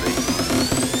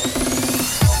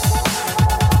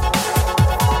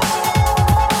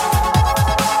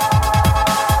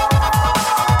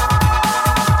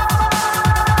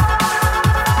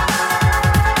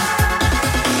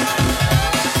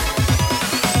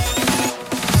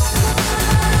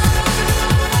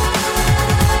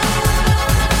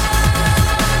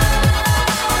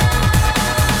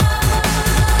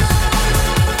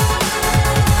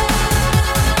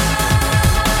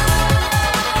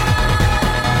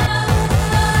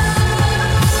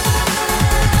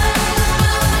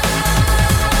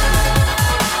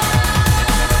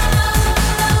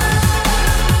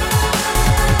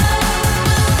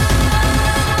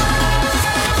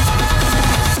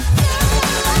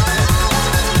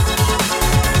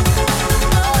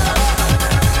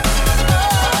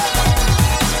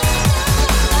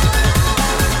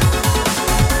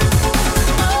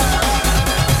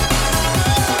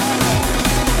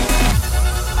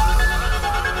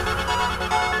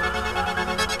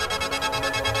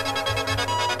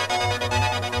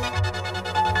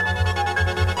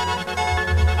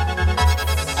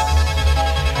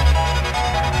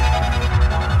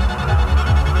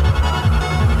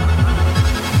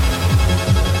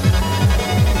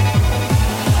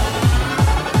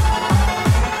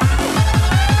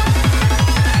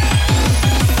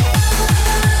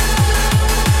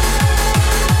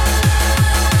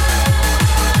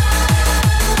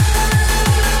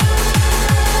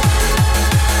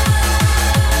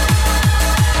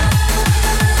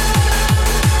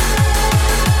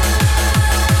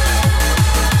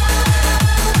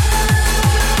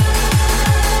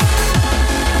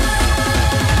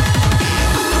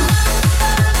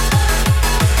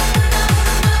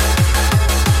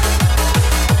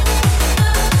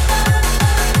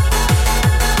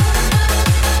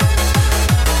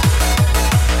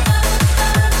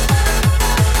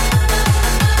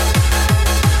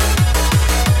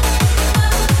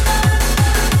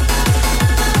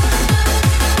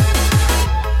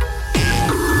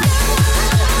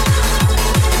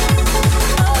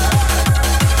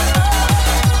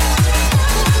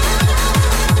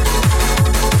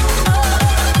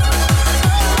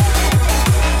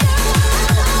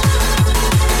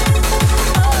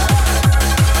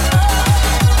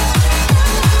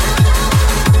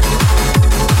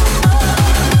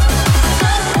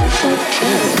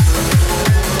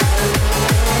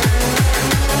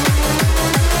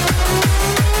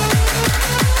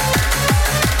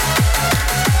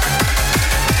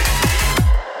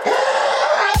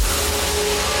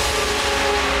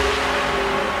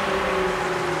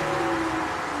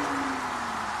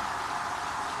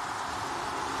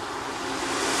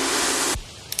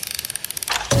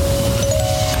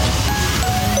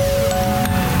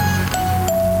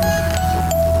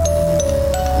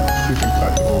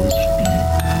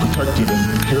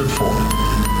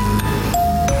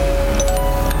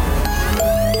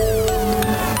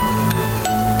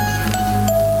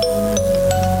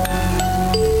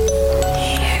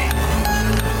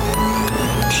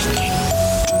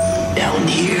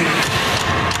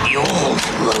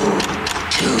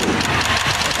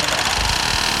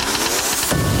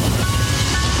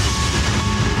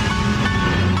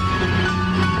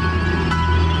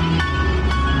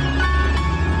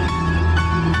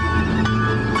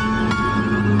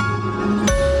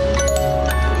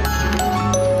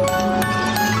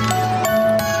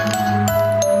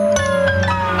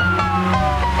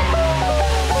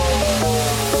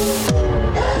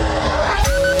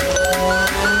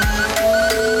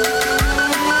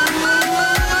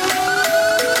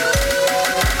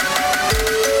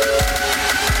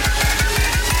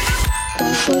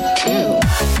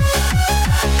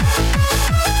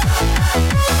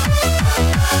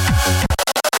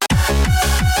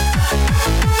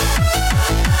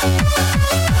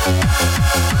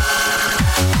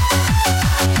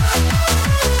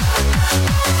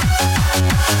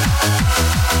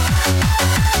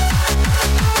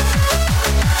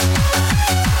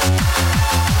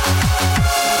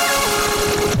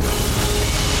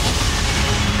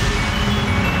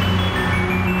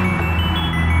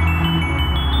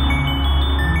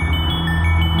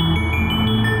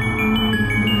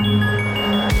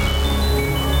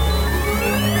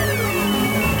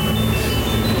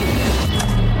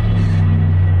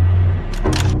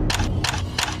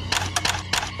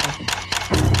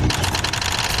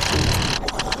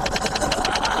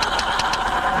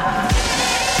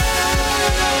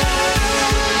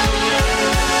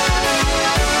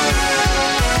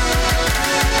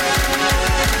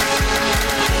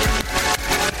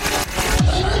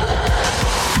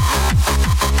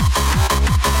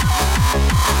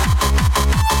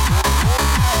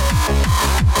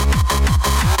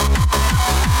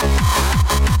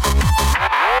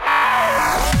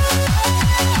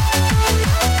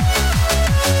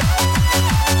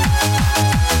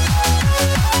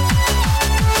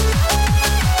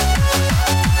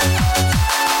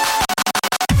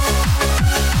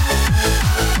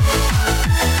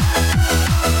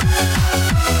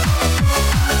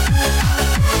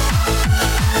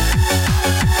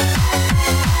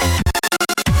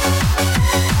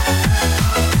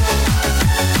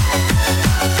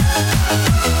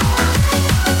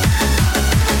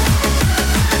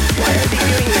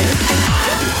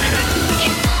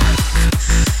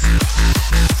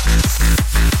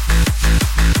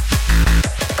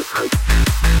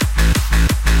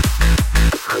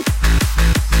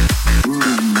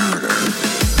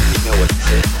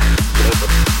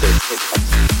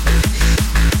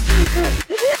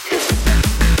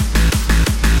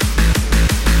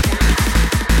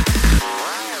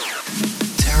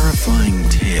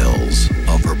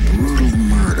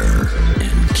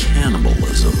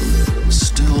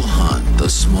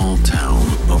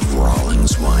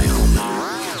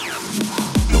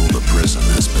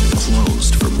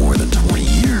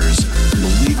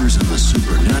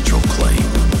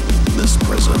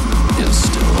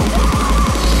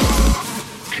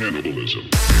 Cannibalism.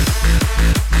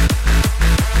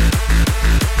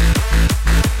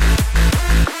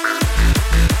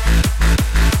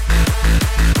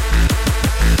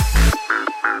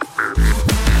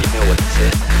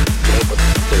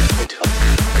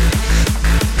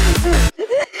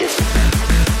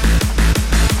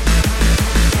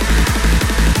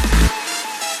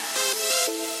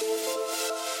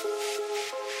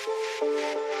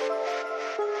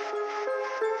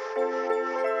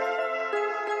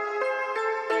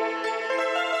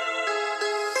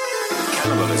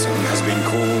 Cannibalism has been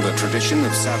called a tradition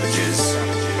of savages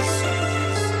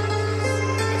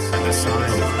and a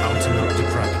sign of ultimate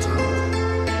depravity.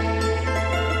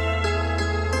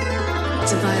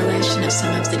 It's a violation of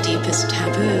some of the deepest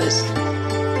taboos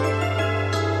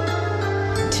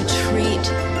to treat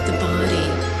the body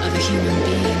of a human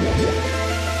being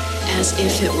as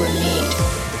if it were meat.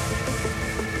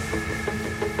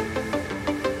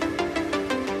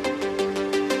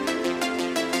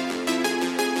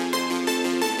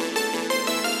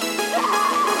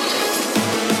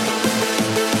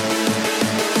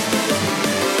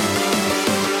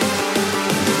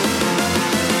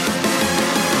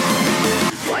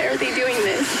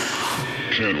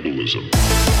 Cannibalism.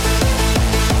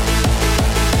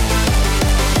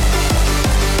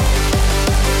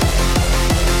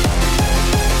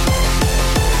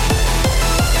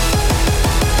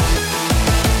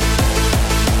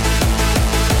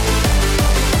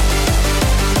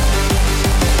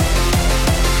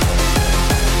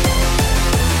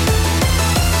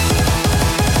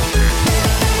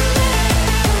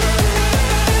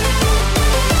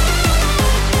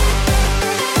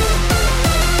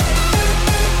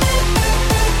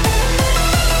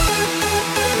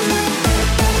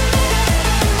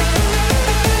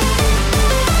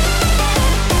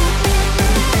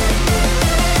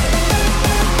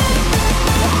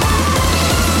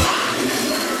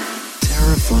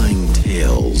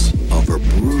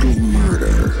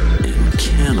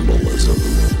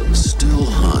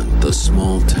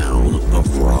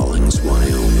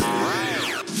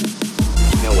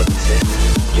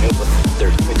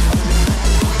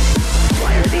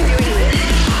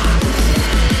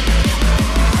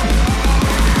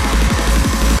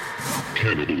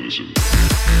 Cannibalism.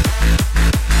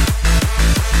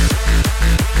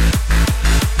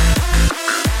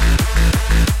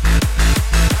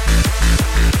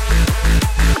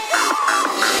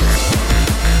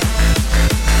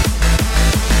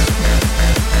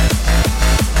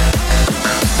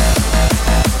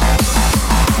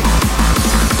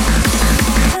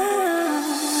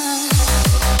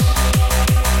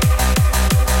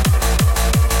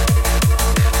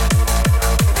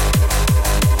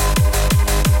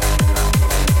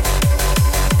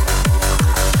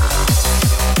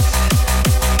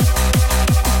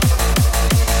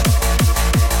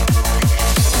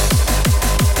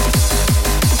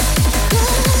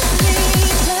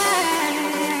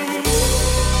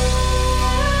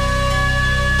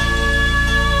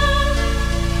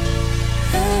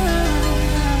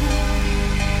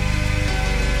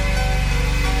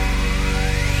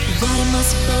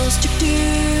 supposed to do?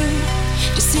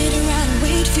 Just sit around and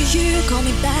wait for you. Call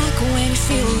me back when you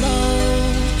feel low.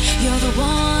 You're the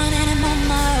one and I'm on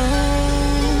my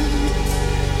own.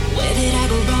 Where did I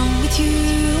go wrong with you?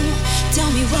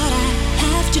 Tell me what I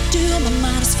have to do. My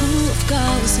mind is full of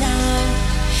goals now,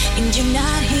 and you're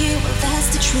not here, well that's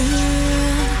the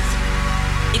truth.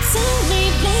 It's only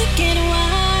black and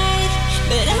white,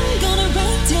 but I'm gonna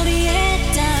run till the end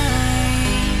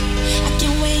time. I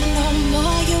can't wait no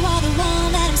more, you are the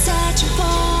one that I'm searching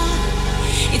for.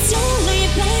 It's only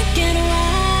black and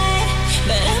white,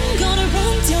 but I'm gonna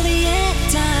run till the end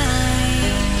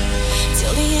time.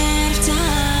 Till the end of time.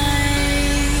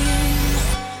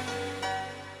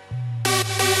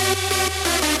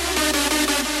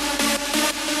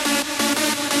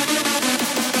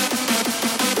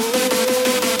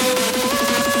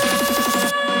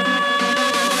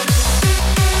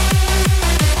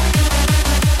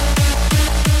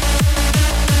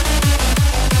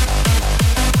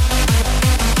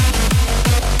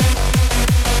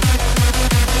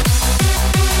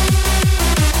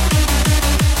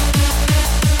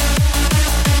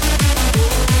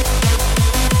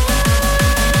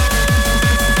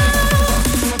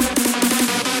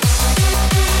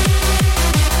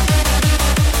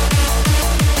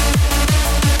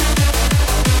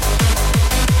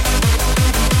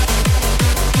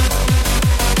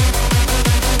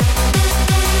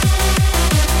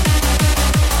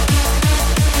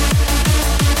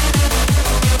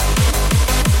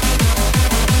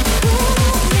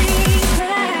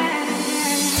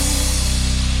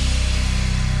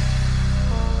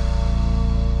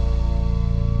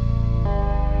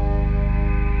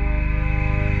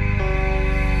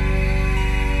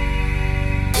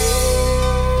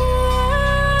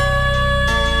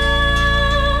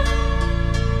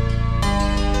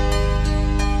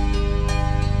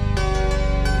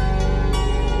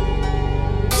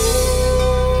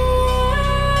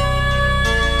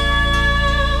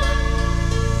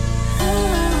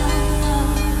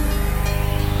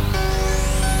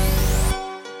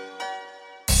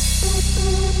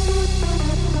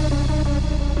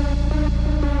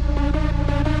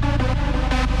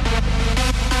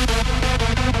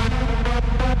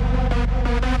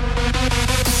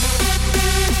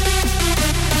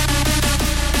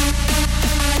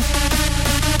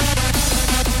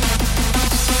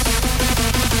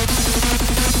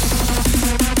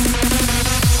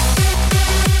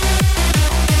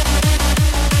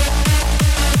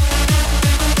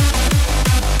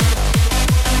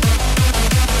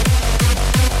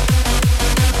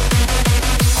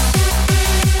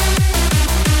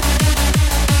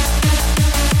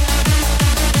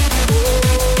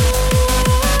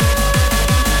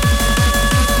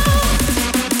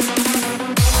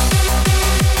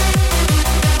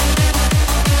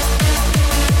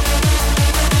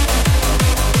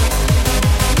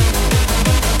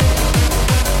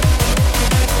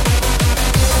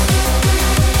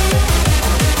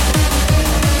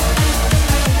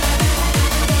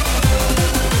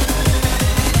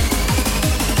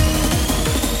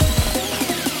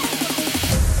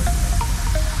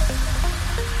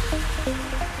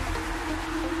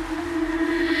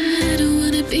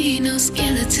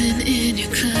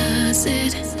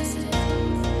 closet.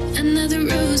 Another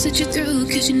rose that you throw,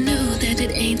 cause you know that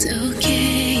it ain't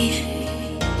okay.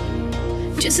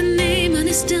 Just a name on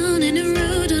a stone and a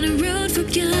road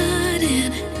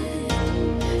forgotten.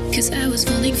 Cause I was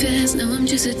falling fast, now I'm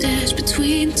just a dash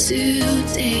between two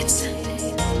dates.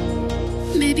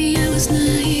 Maybe I was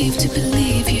naive to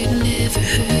believe you'd never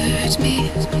hurt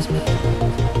me.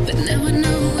 But now I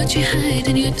know what you hide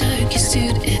in your darkest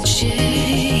suit and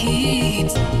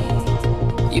shades.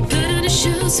 You put on a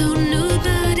show so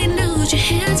nobody knows your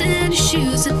hands and your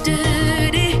shoes are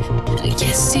dirty. And I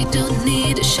guess you don't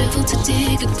need a shovel to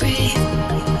dig a grave.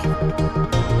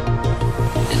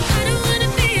 And I don't wanna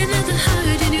be another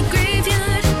heart in your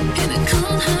graveyard, in a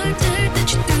cold hard dirt that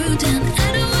you throw down. I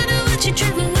don't wanna watch you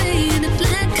drive away in a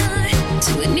black car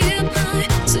to a new bar,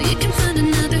 so you can find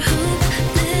another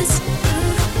hopeless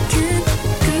broken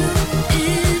girl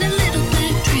in a little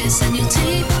black dress, and you'll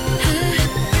take her,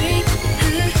 break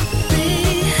her,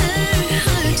 lay her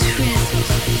heart to rest.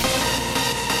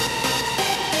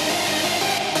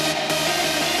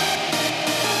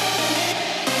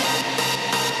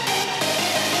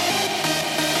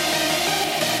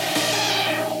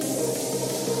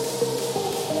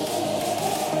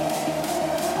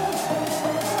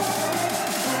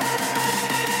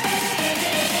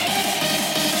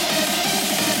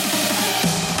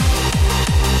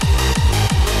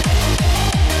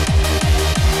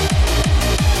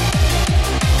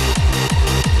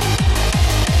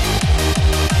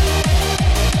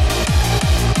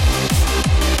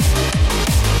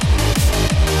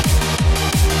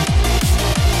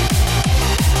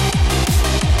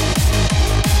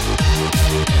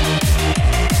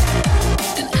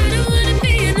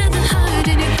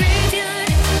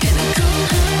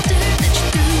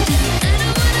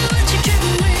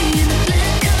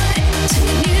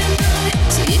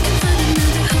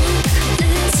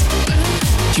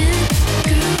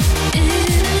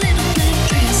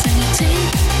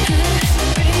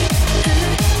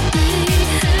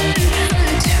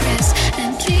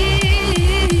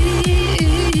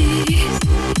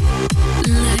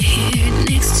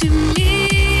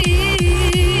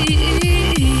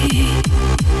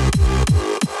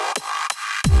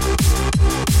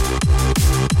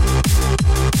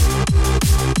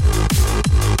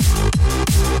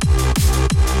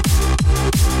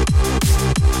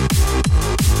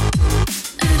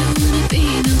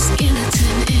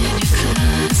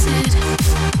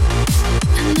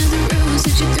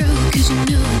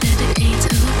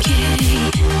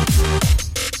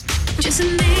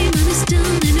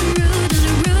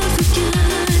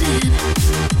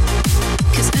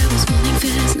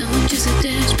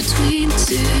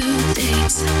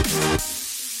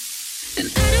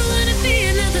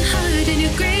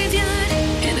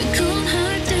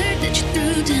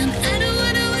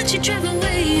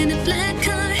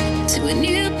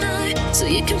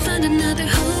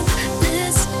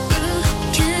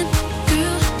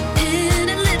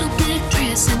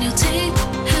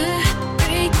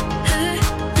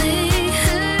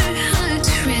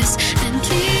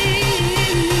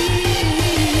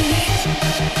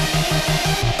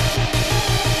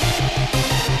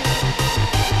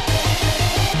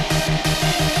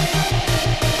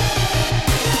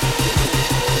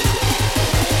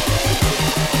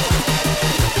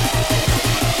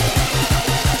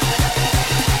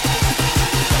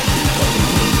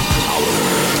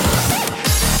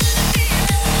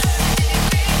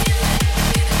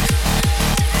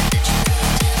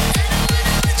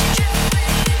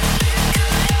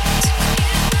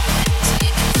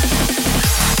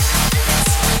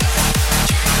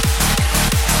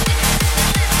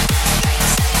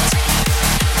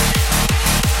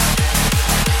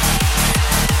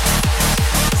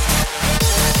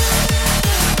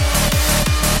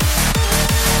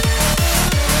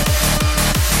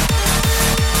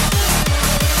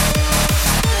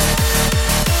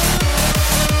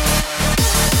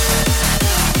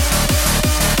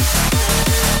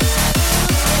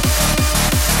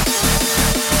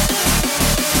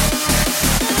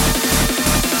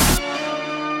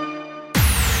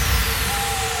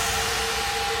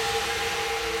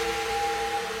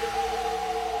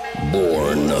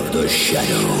 Born of the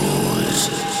shadows,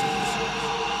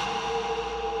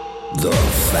 the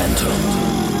Phantom.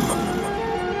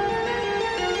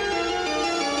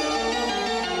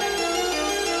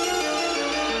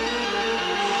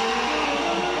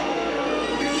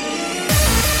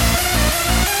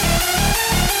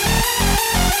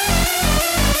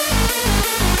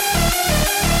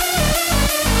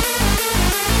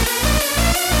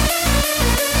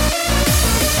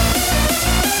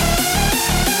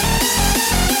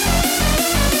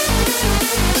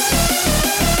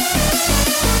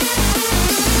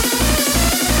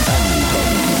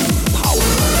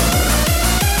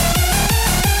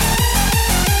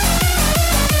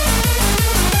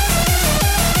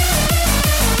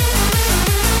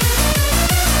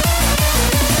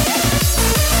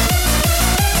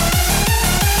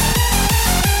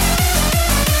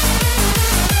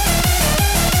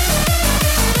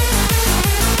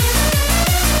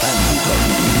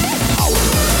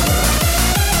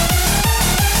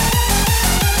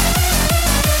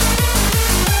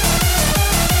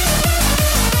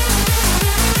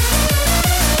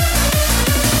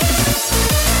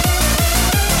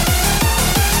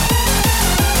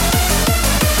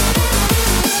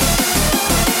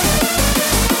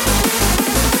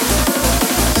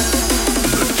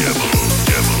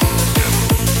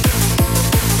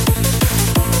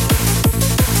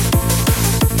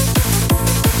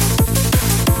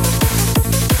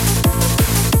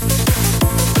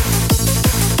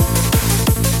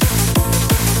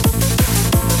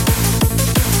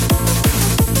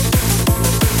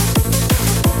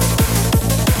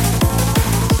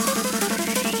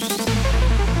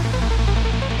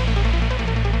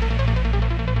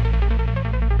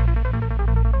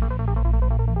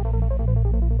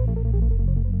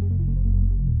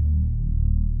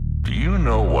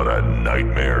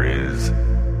 nightmare is?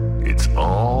 It's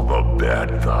all the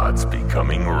bad thoughts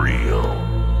becoming real.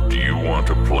 Do you want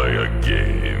to play a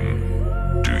game?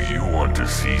 Do you want to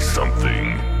see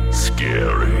something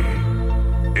scary?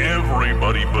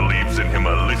 Everybody believes in him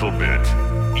a little bit.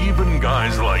 Even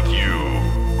guys like you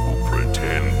who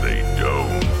pretend they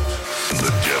don't.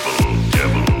 The devil,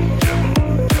 devil, devil.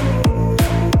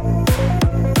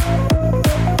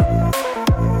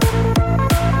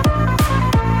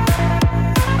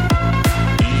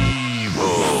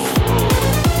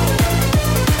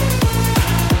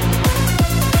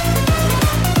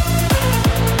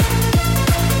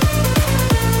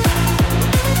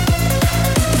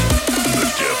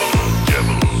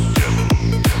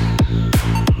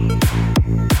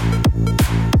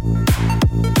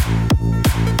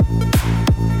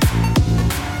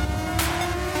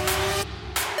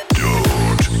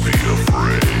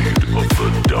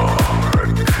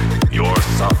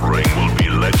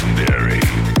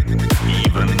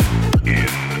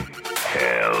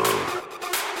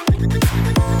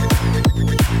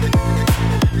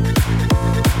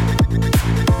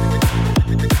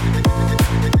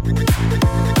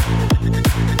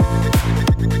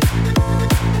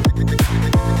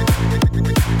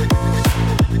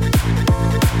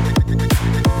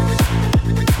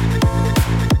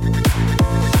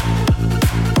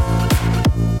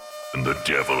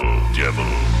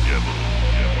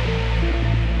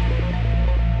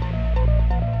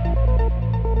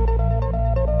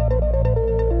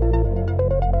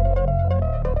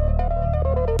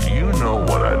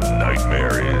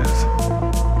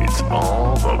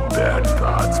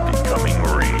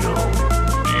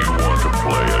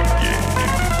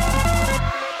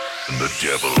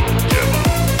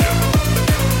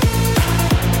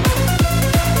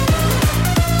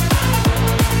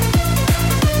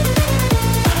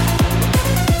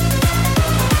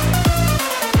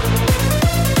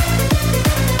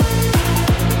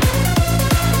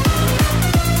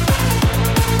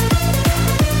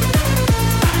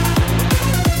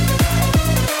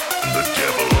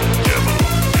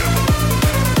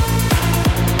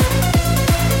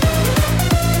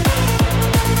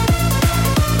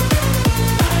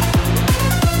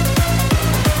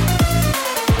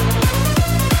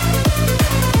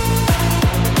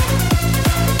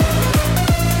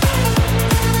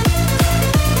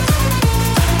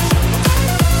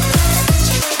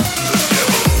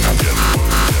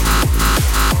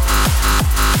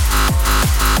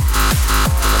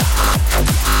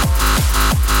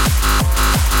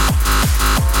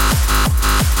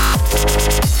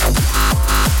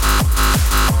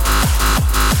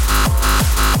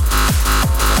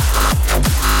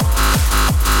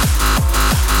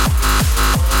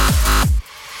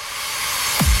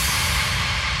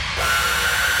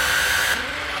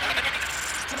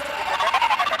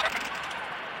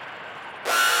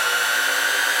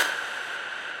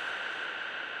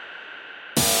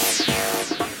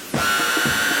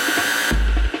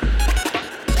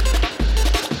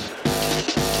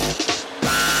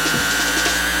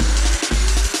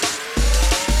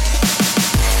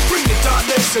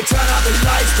 So turn out the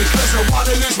lights because I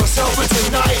wanna lose myself. But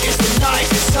tonight is the night,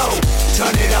 so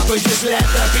turn it up and just let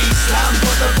the beat slam.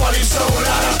 Put the volume so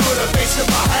loud I put a bass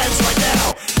in my hands right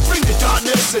now. Bring the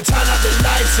darkness and turn out the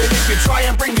lights. And if you try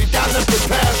and bring me down, then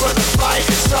prepare for the fight.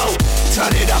 And so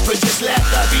turn it up and just let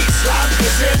the beat slam.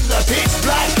 Cause in the pitch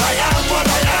black I am what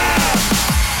I am.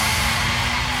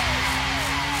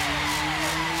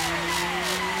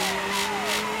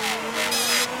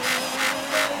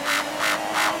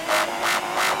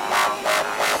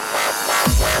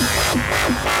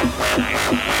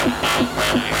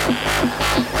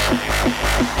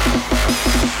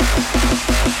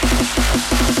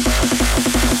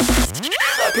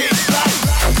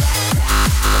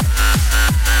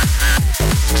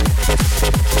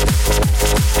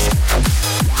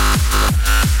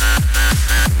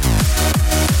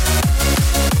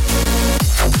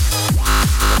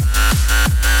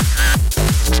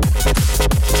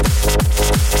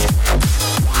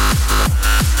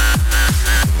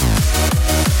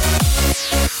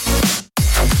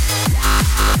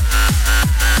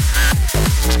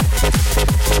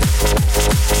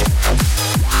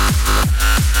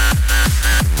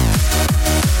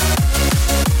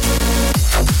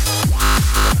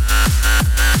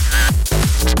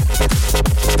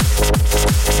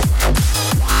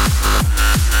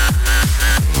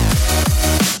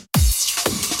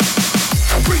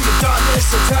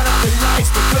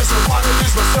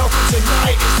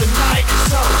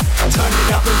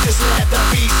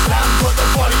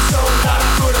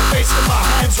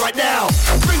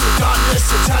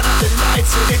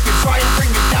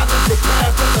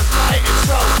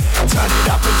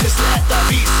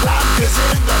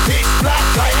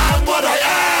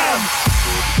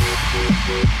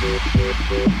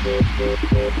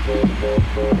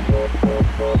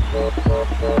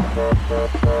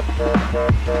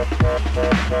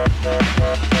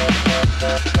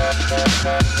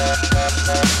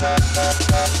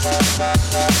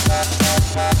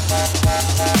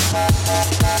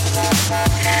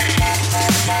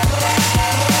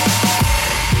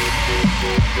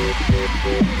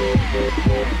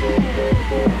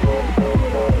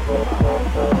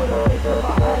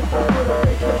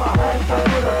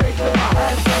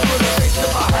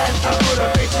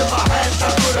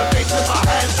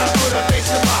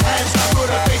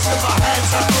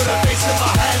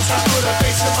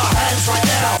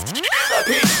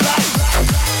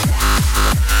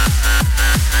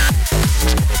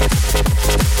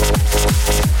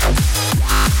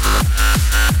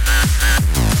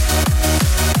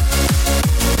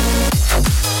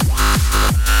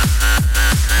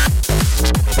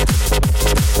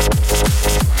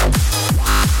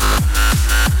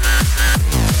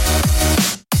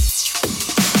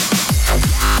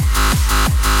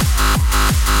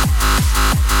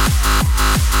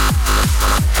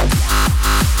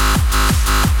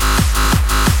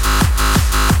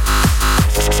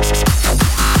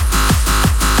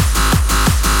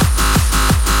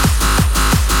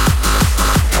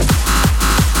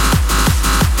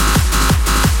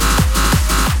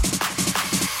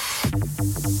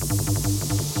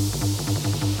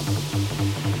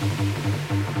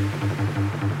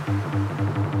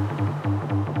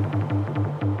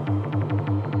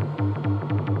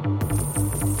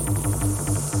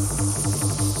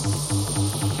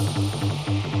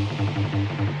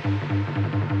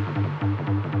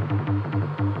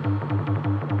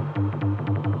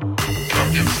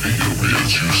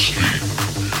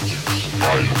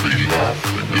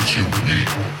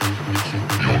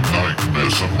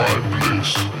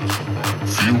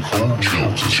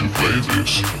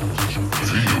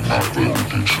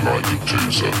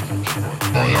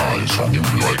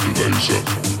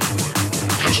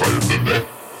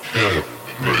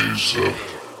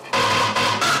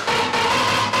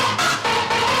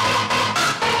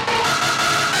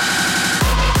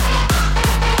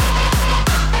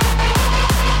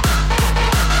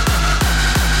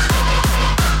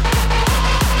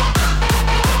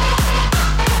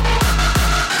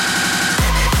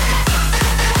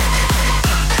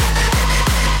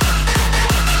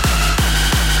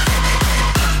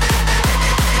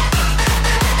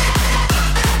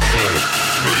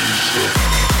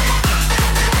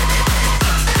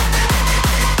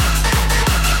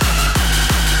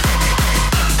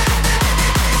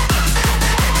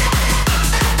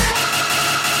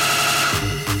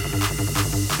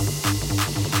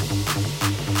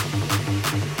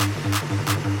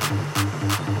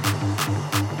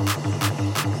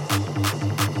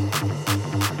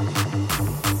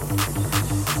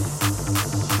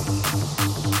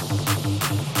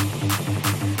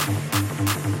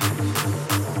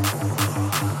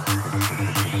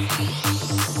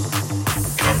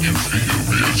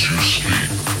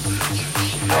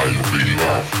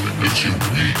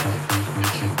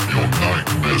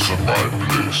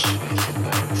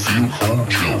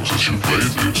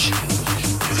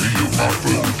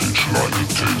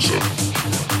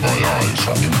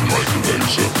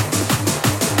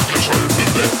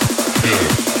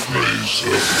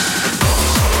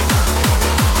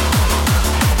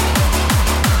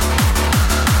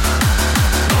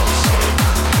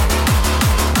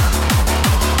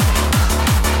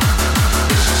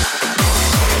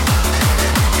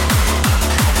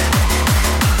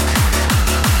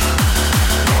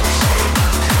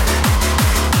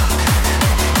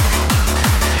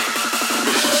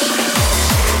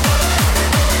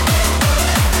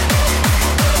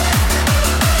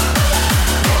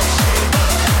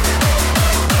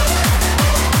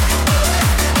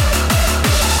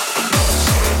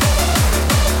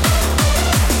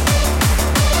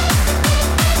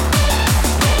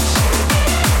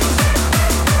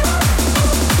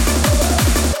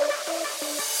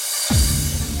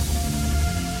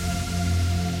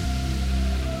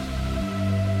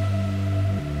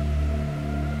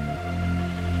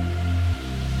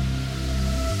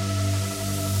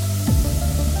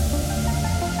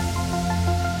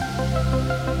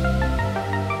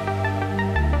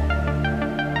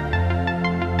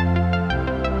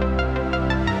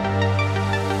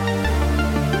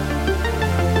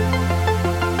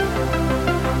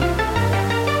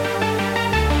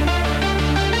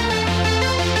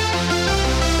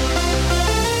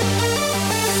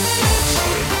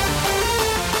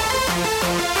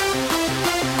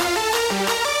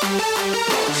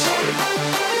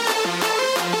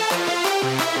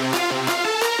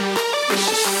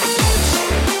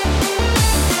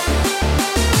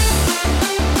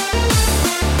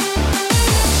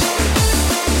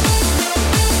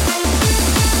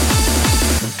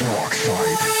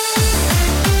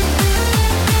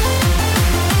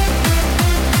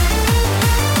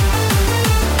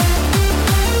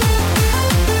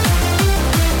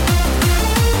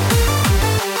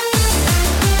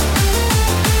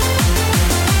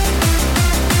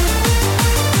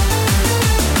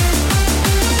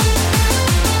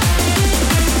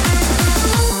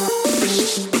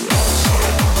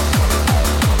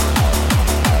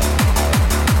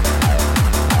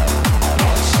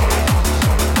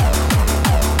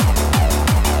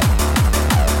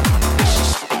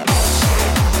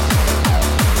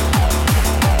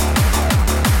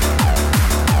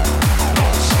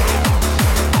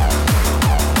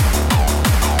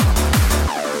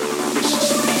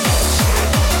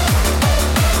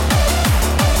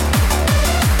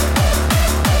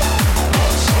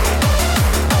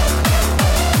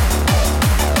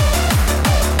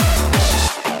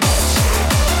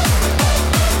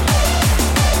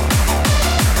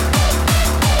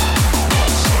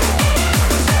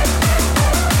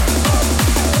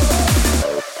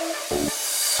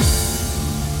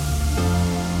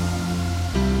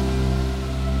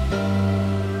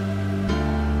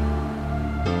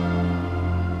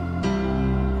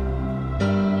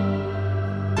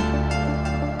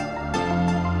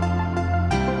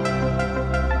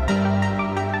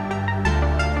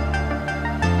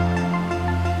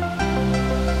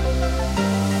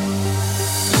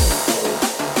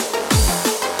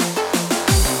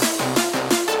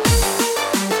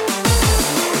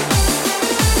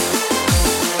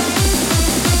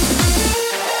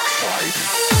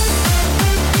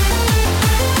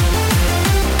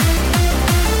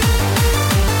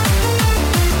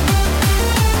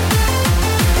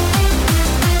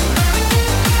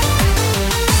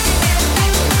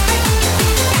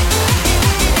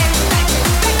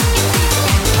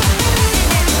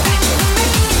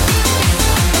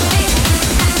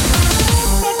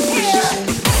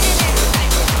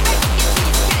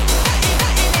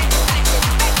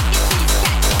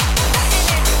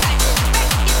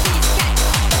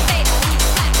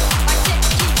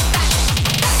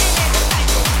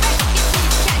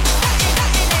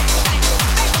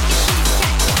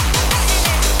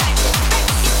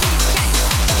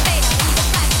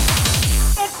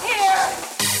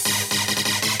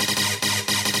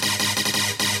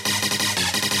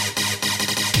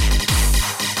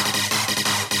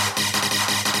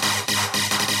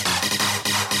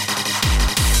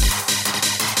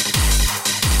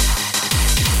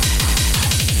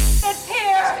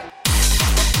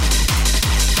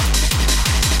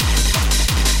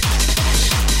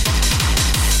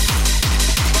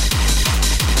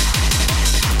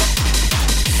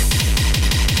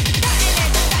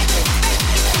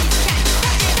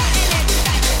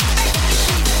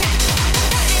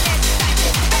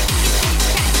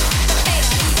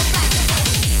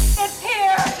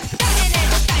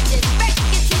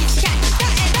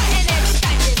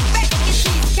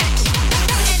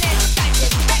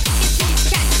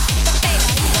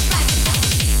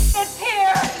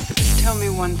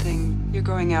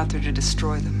 out there to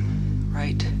destroy them,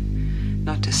 right?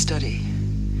 Not to study,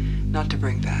 not to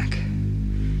bring back,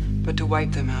 but to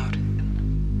wipe them out.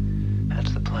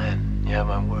 That's the plan. You have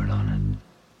my word on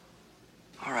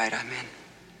it. All right, I'm in.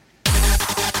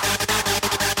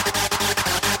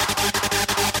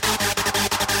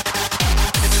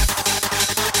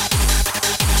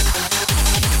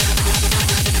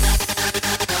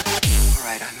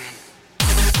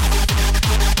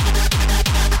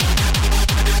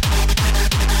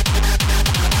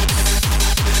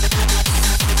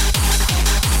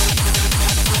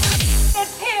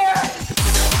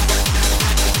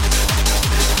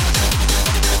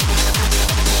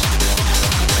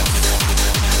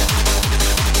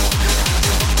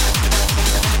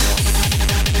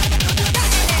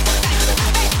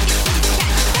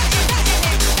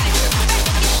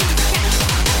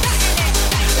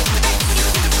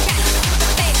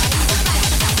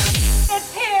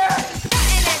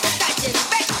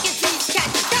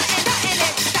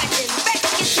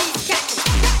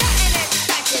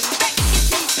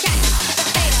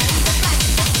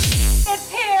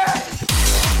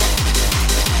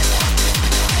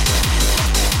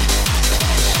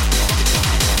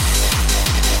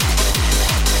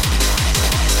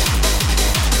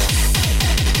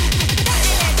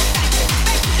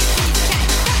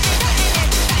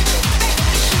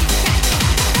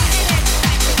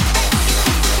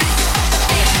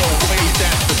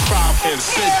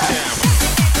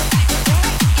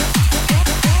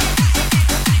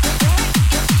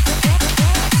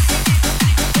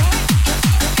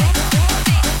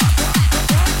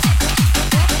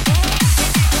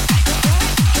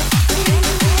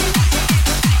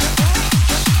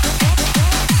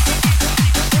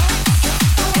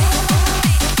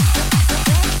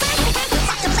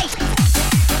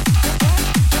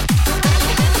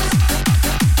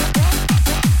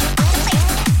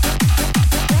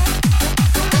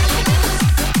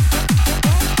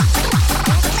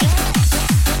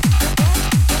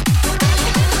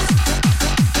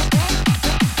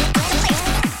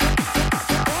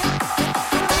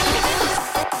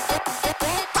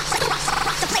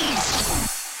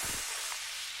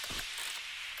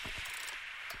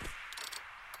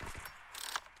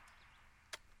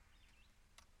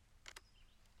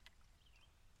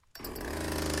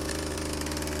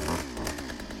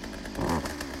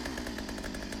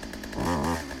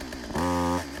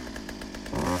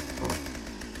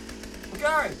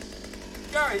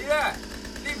 Gary, you there?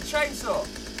 Leave the chainsaw.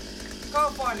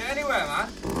 Can't find it anywhere, man.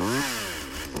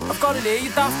 I've got it here,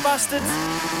 you daft bastard.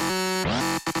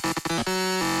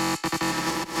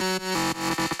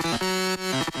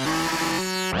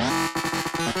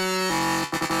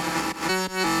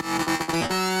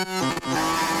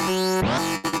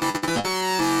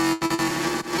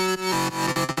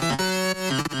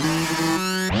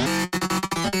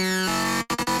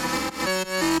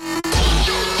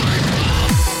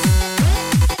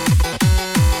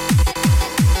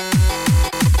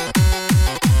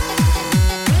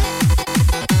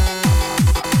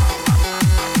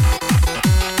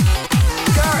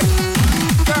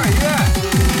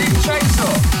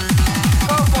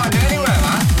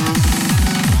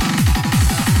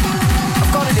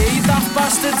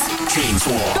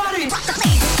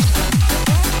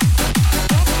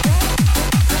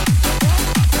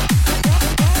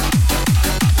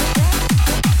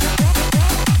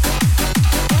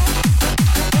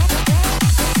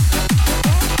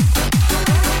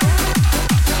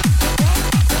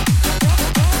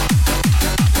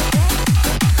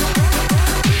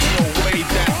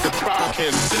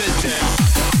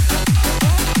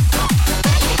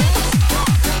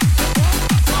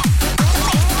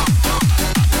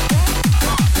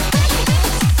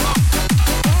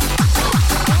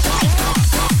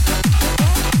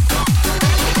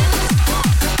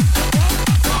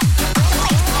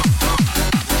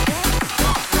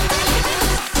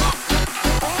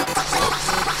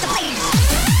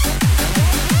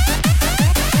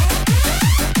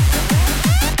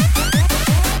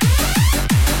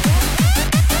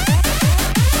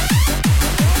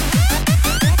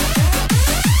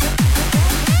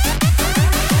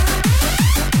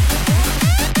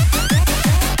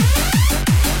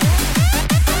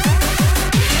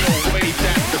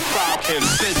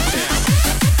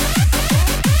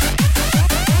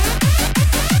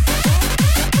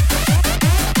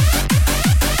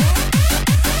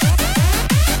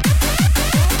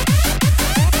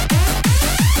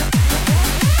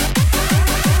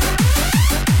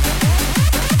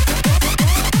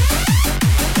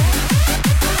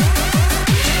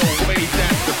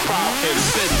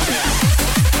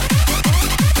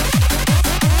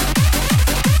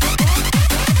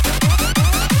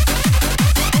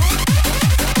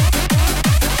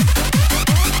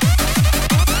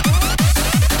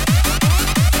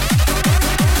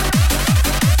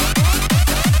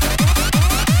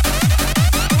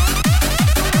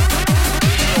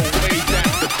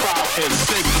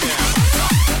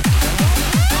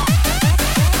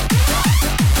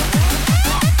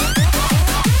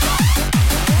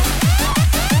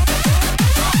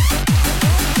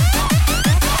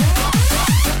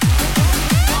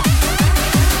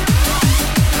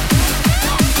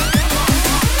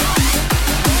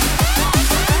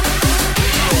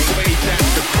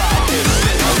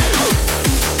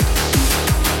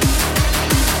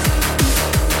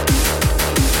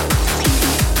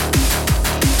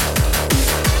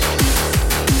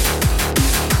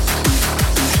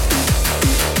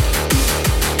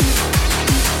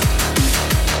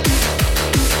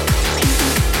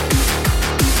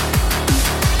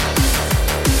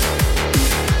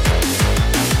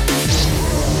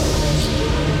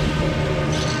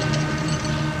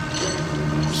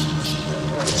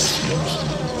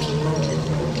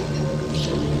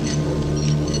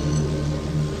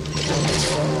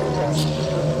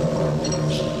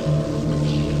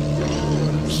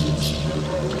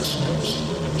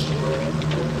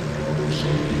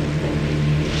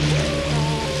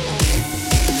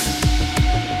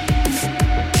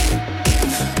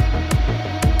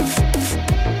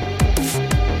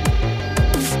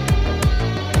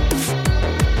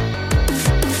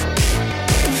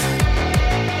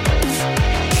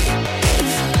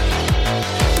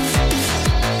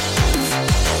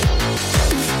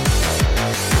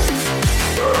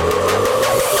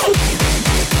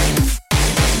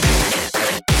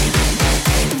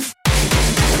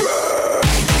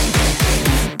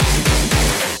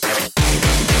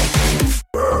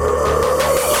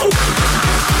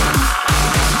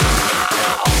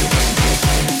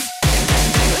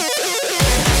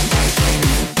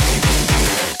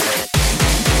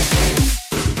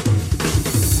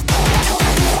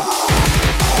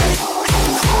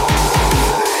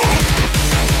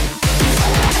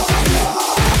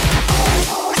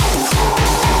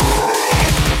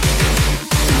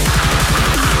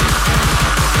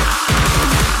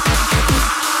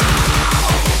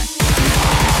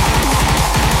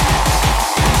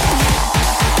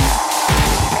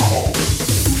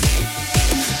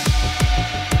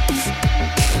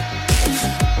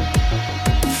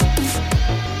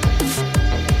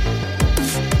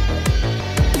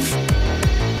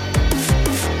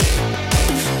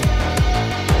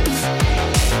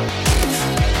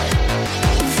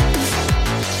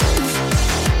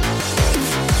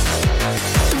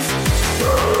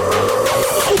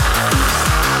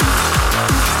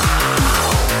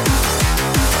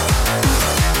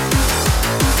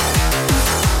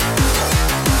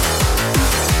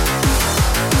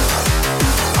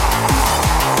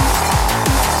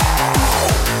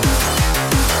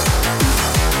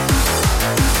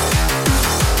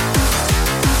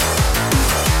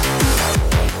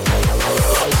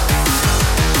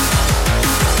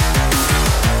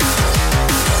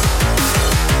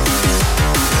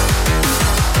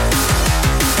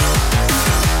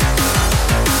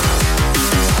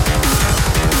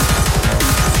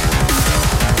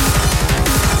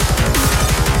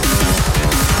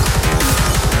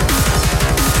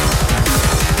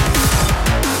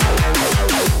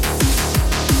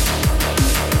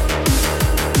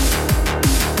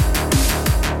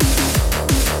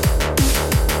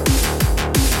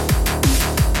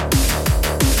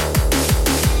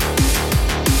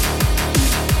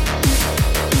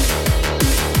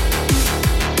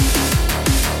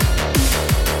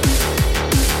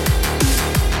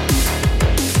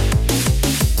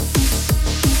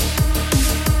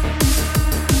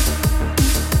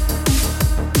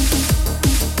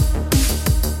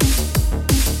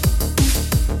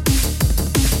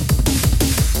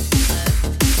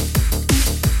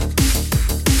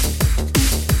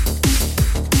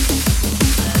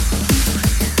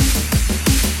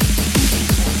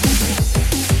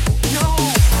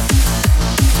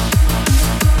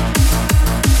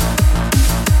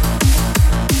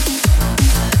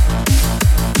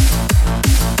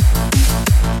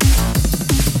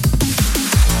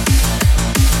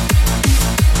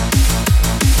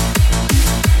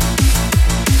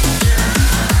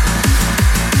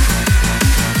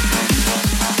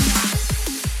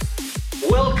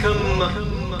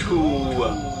 Welcome to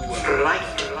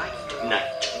Fright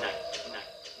Night.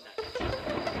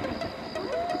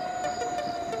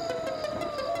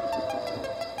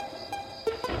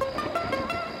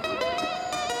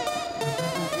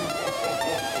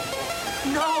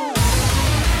 No!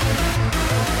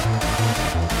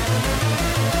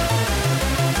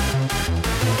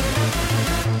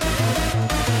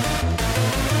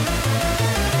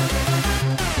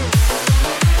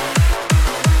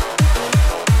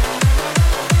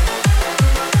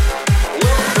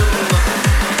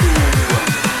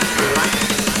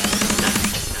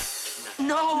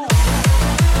 No!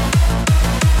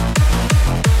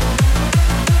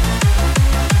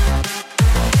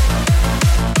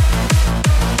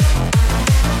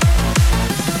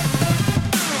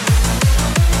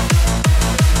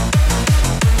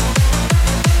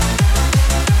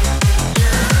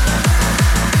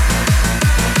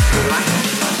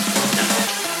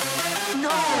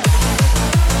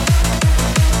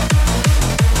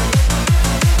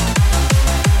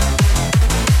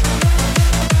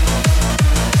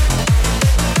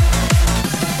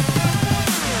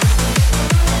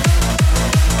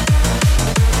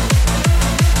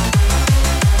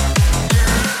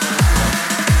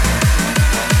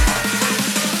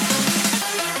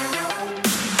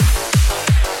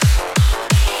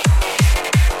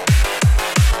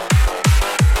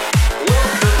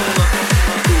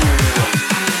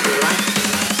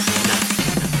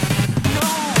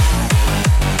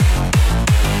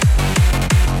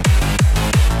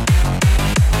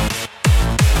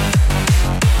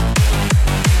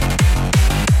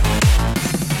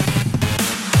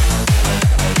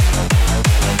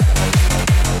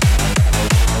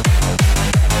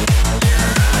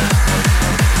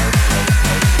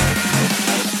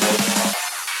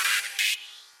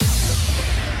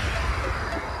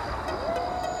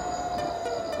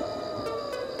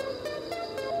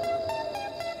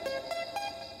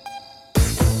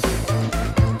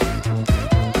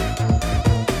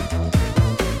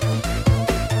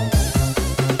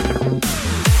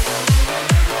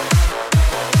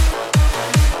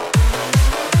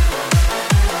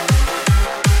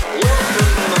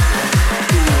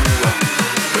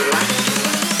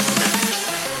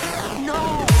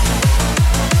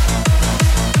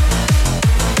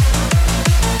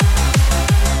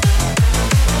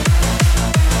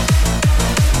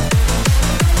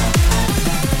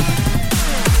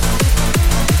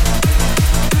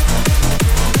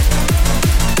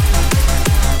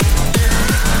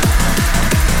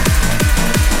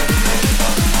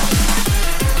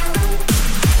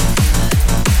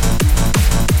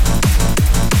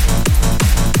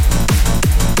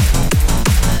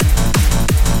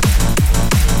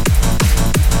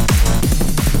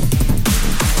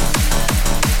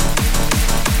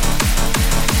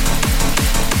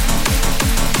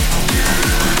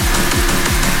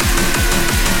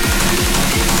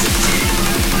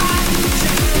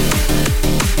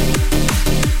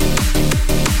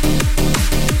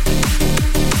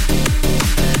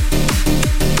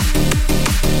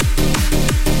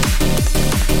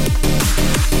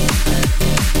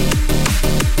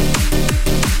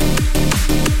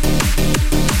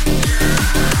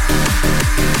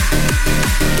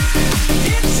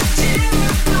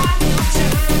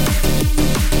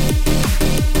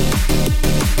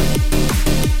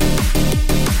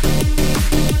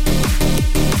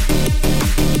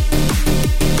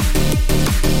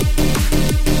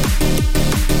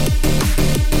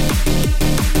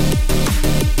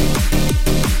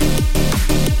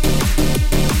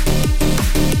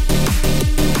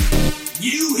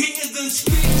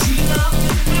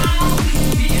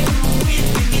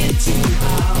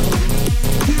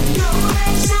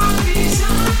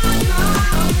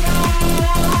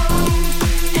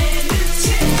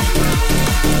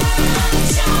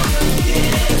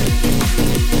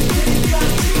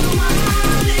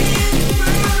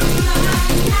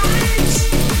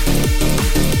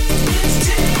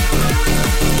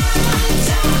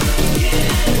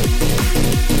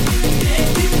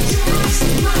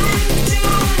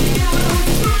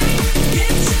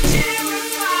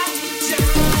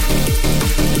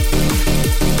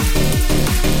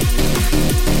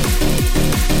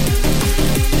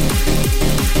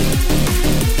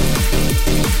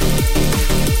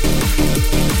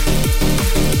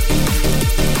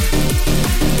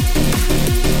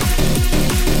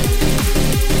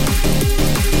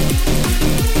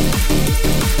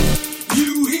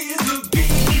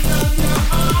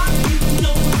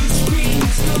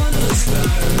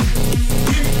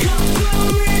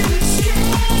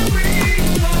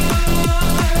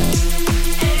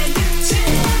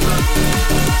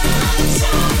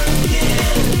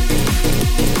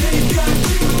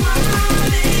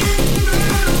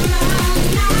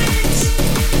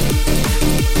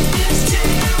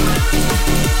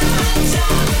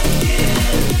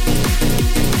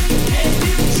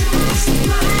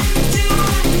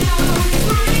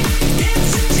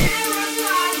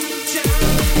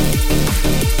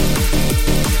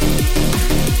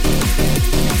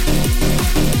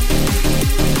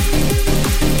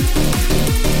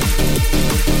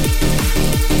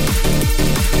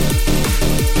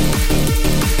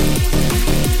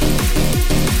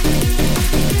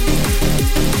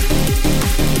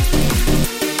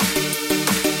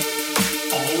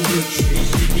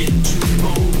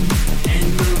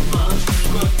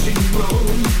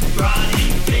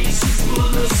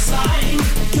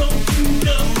 Don't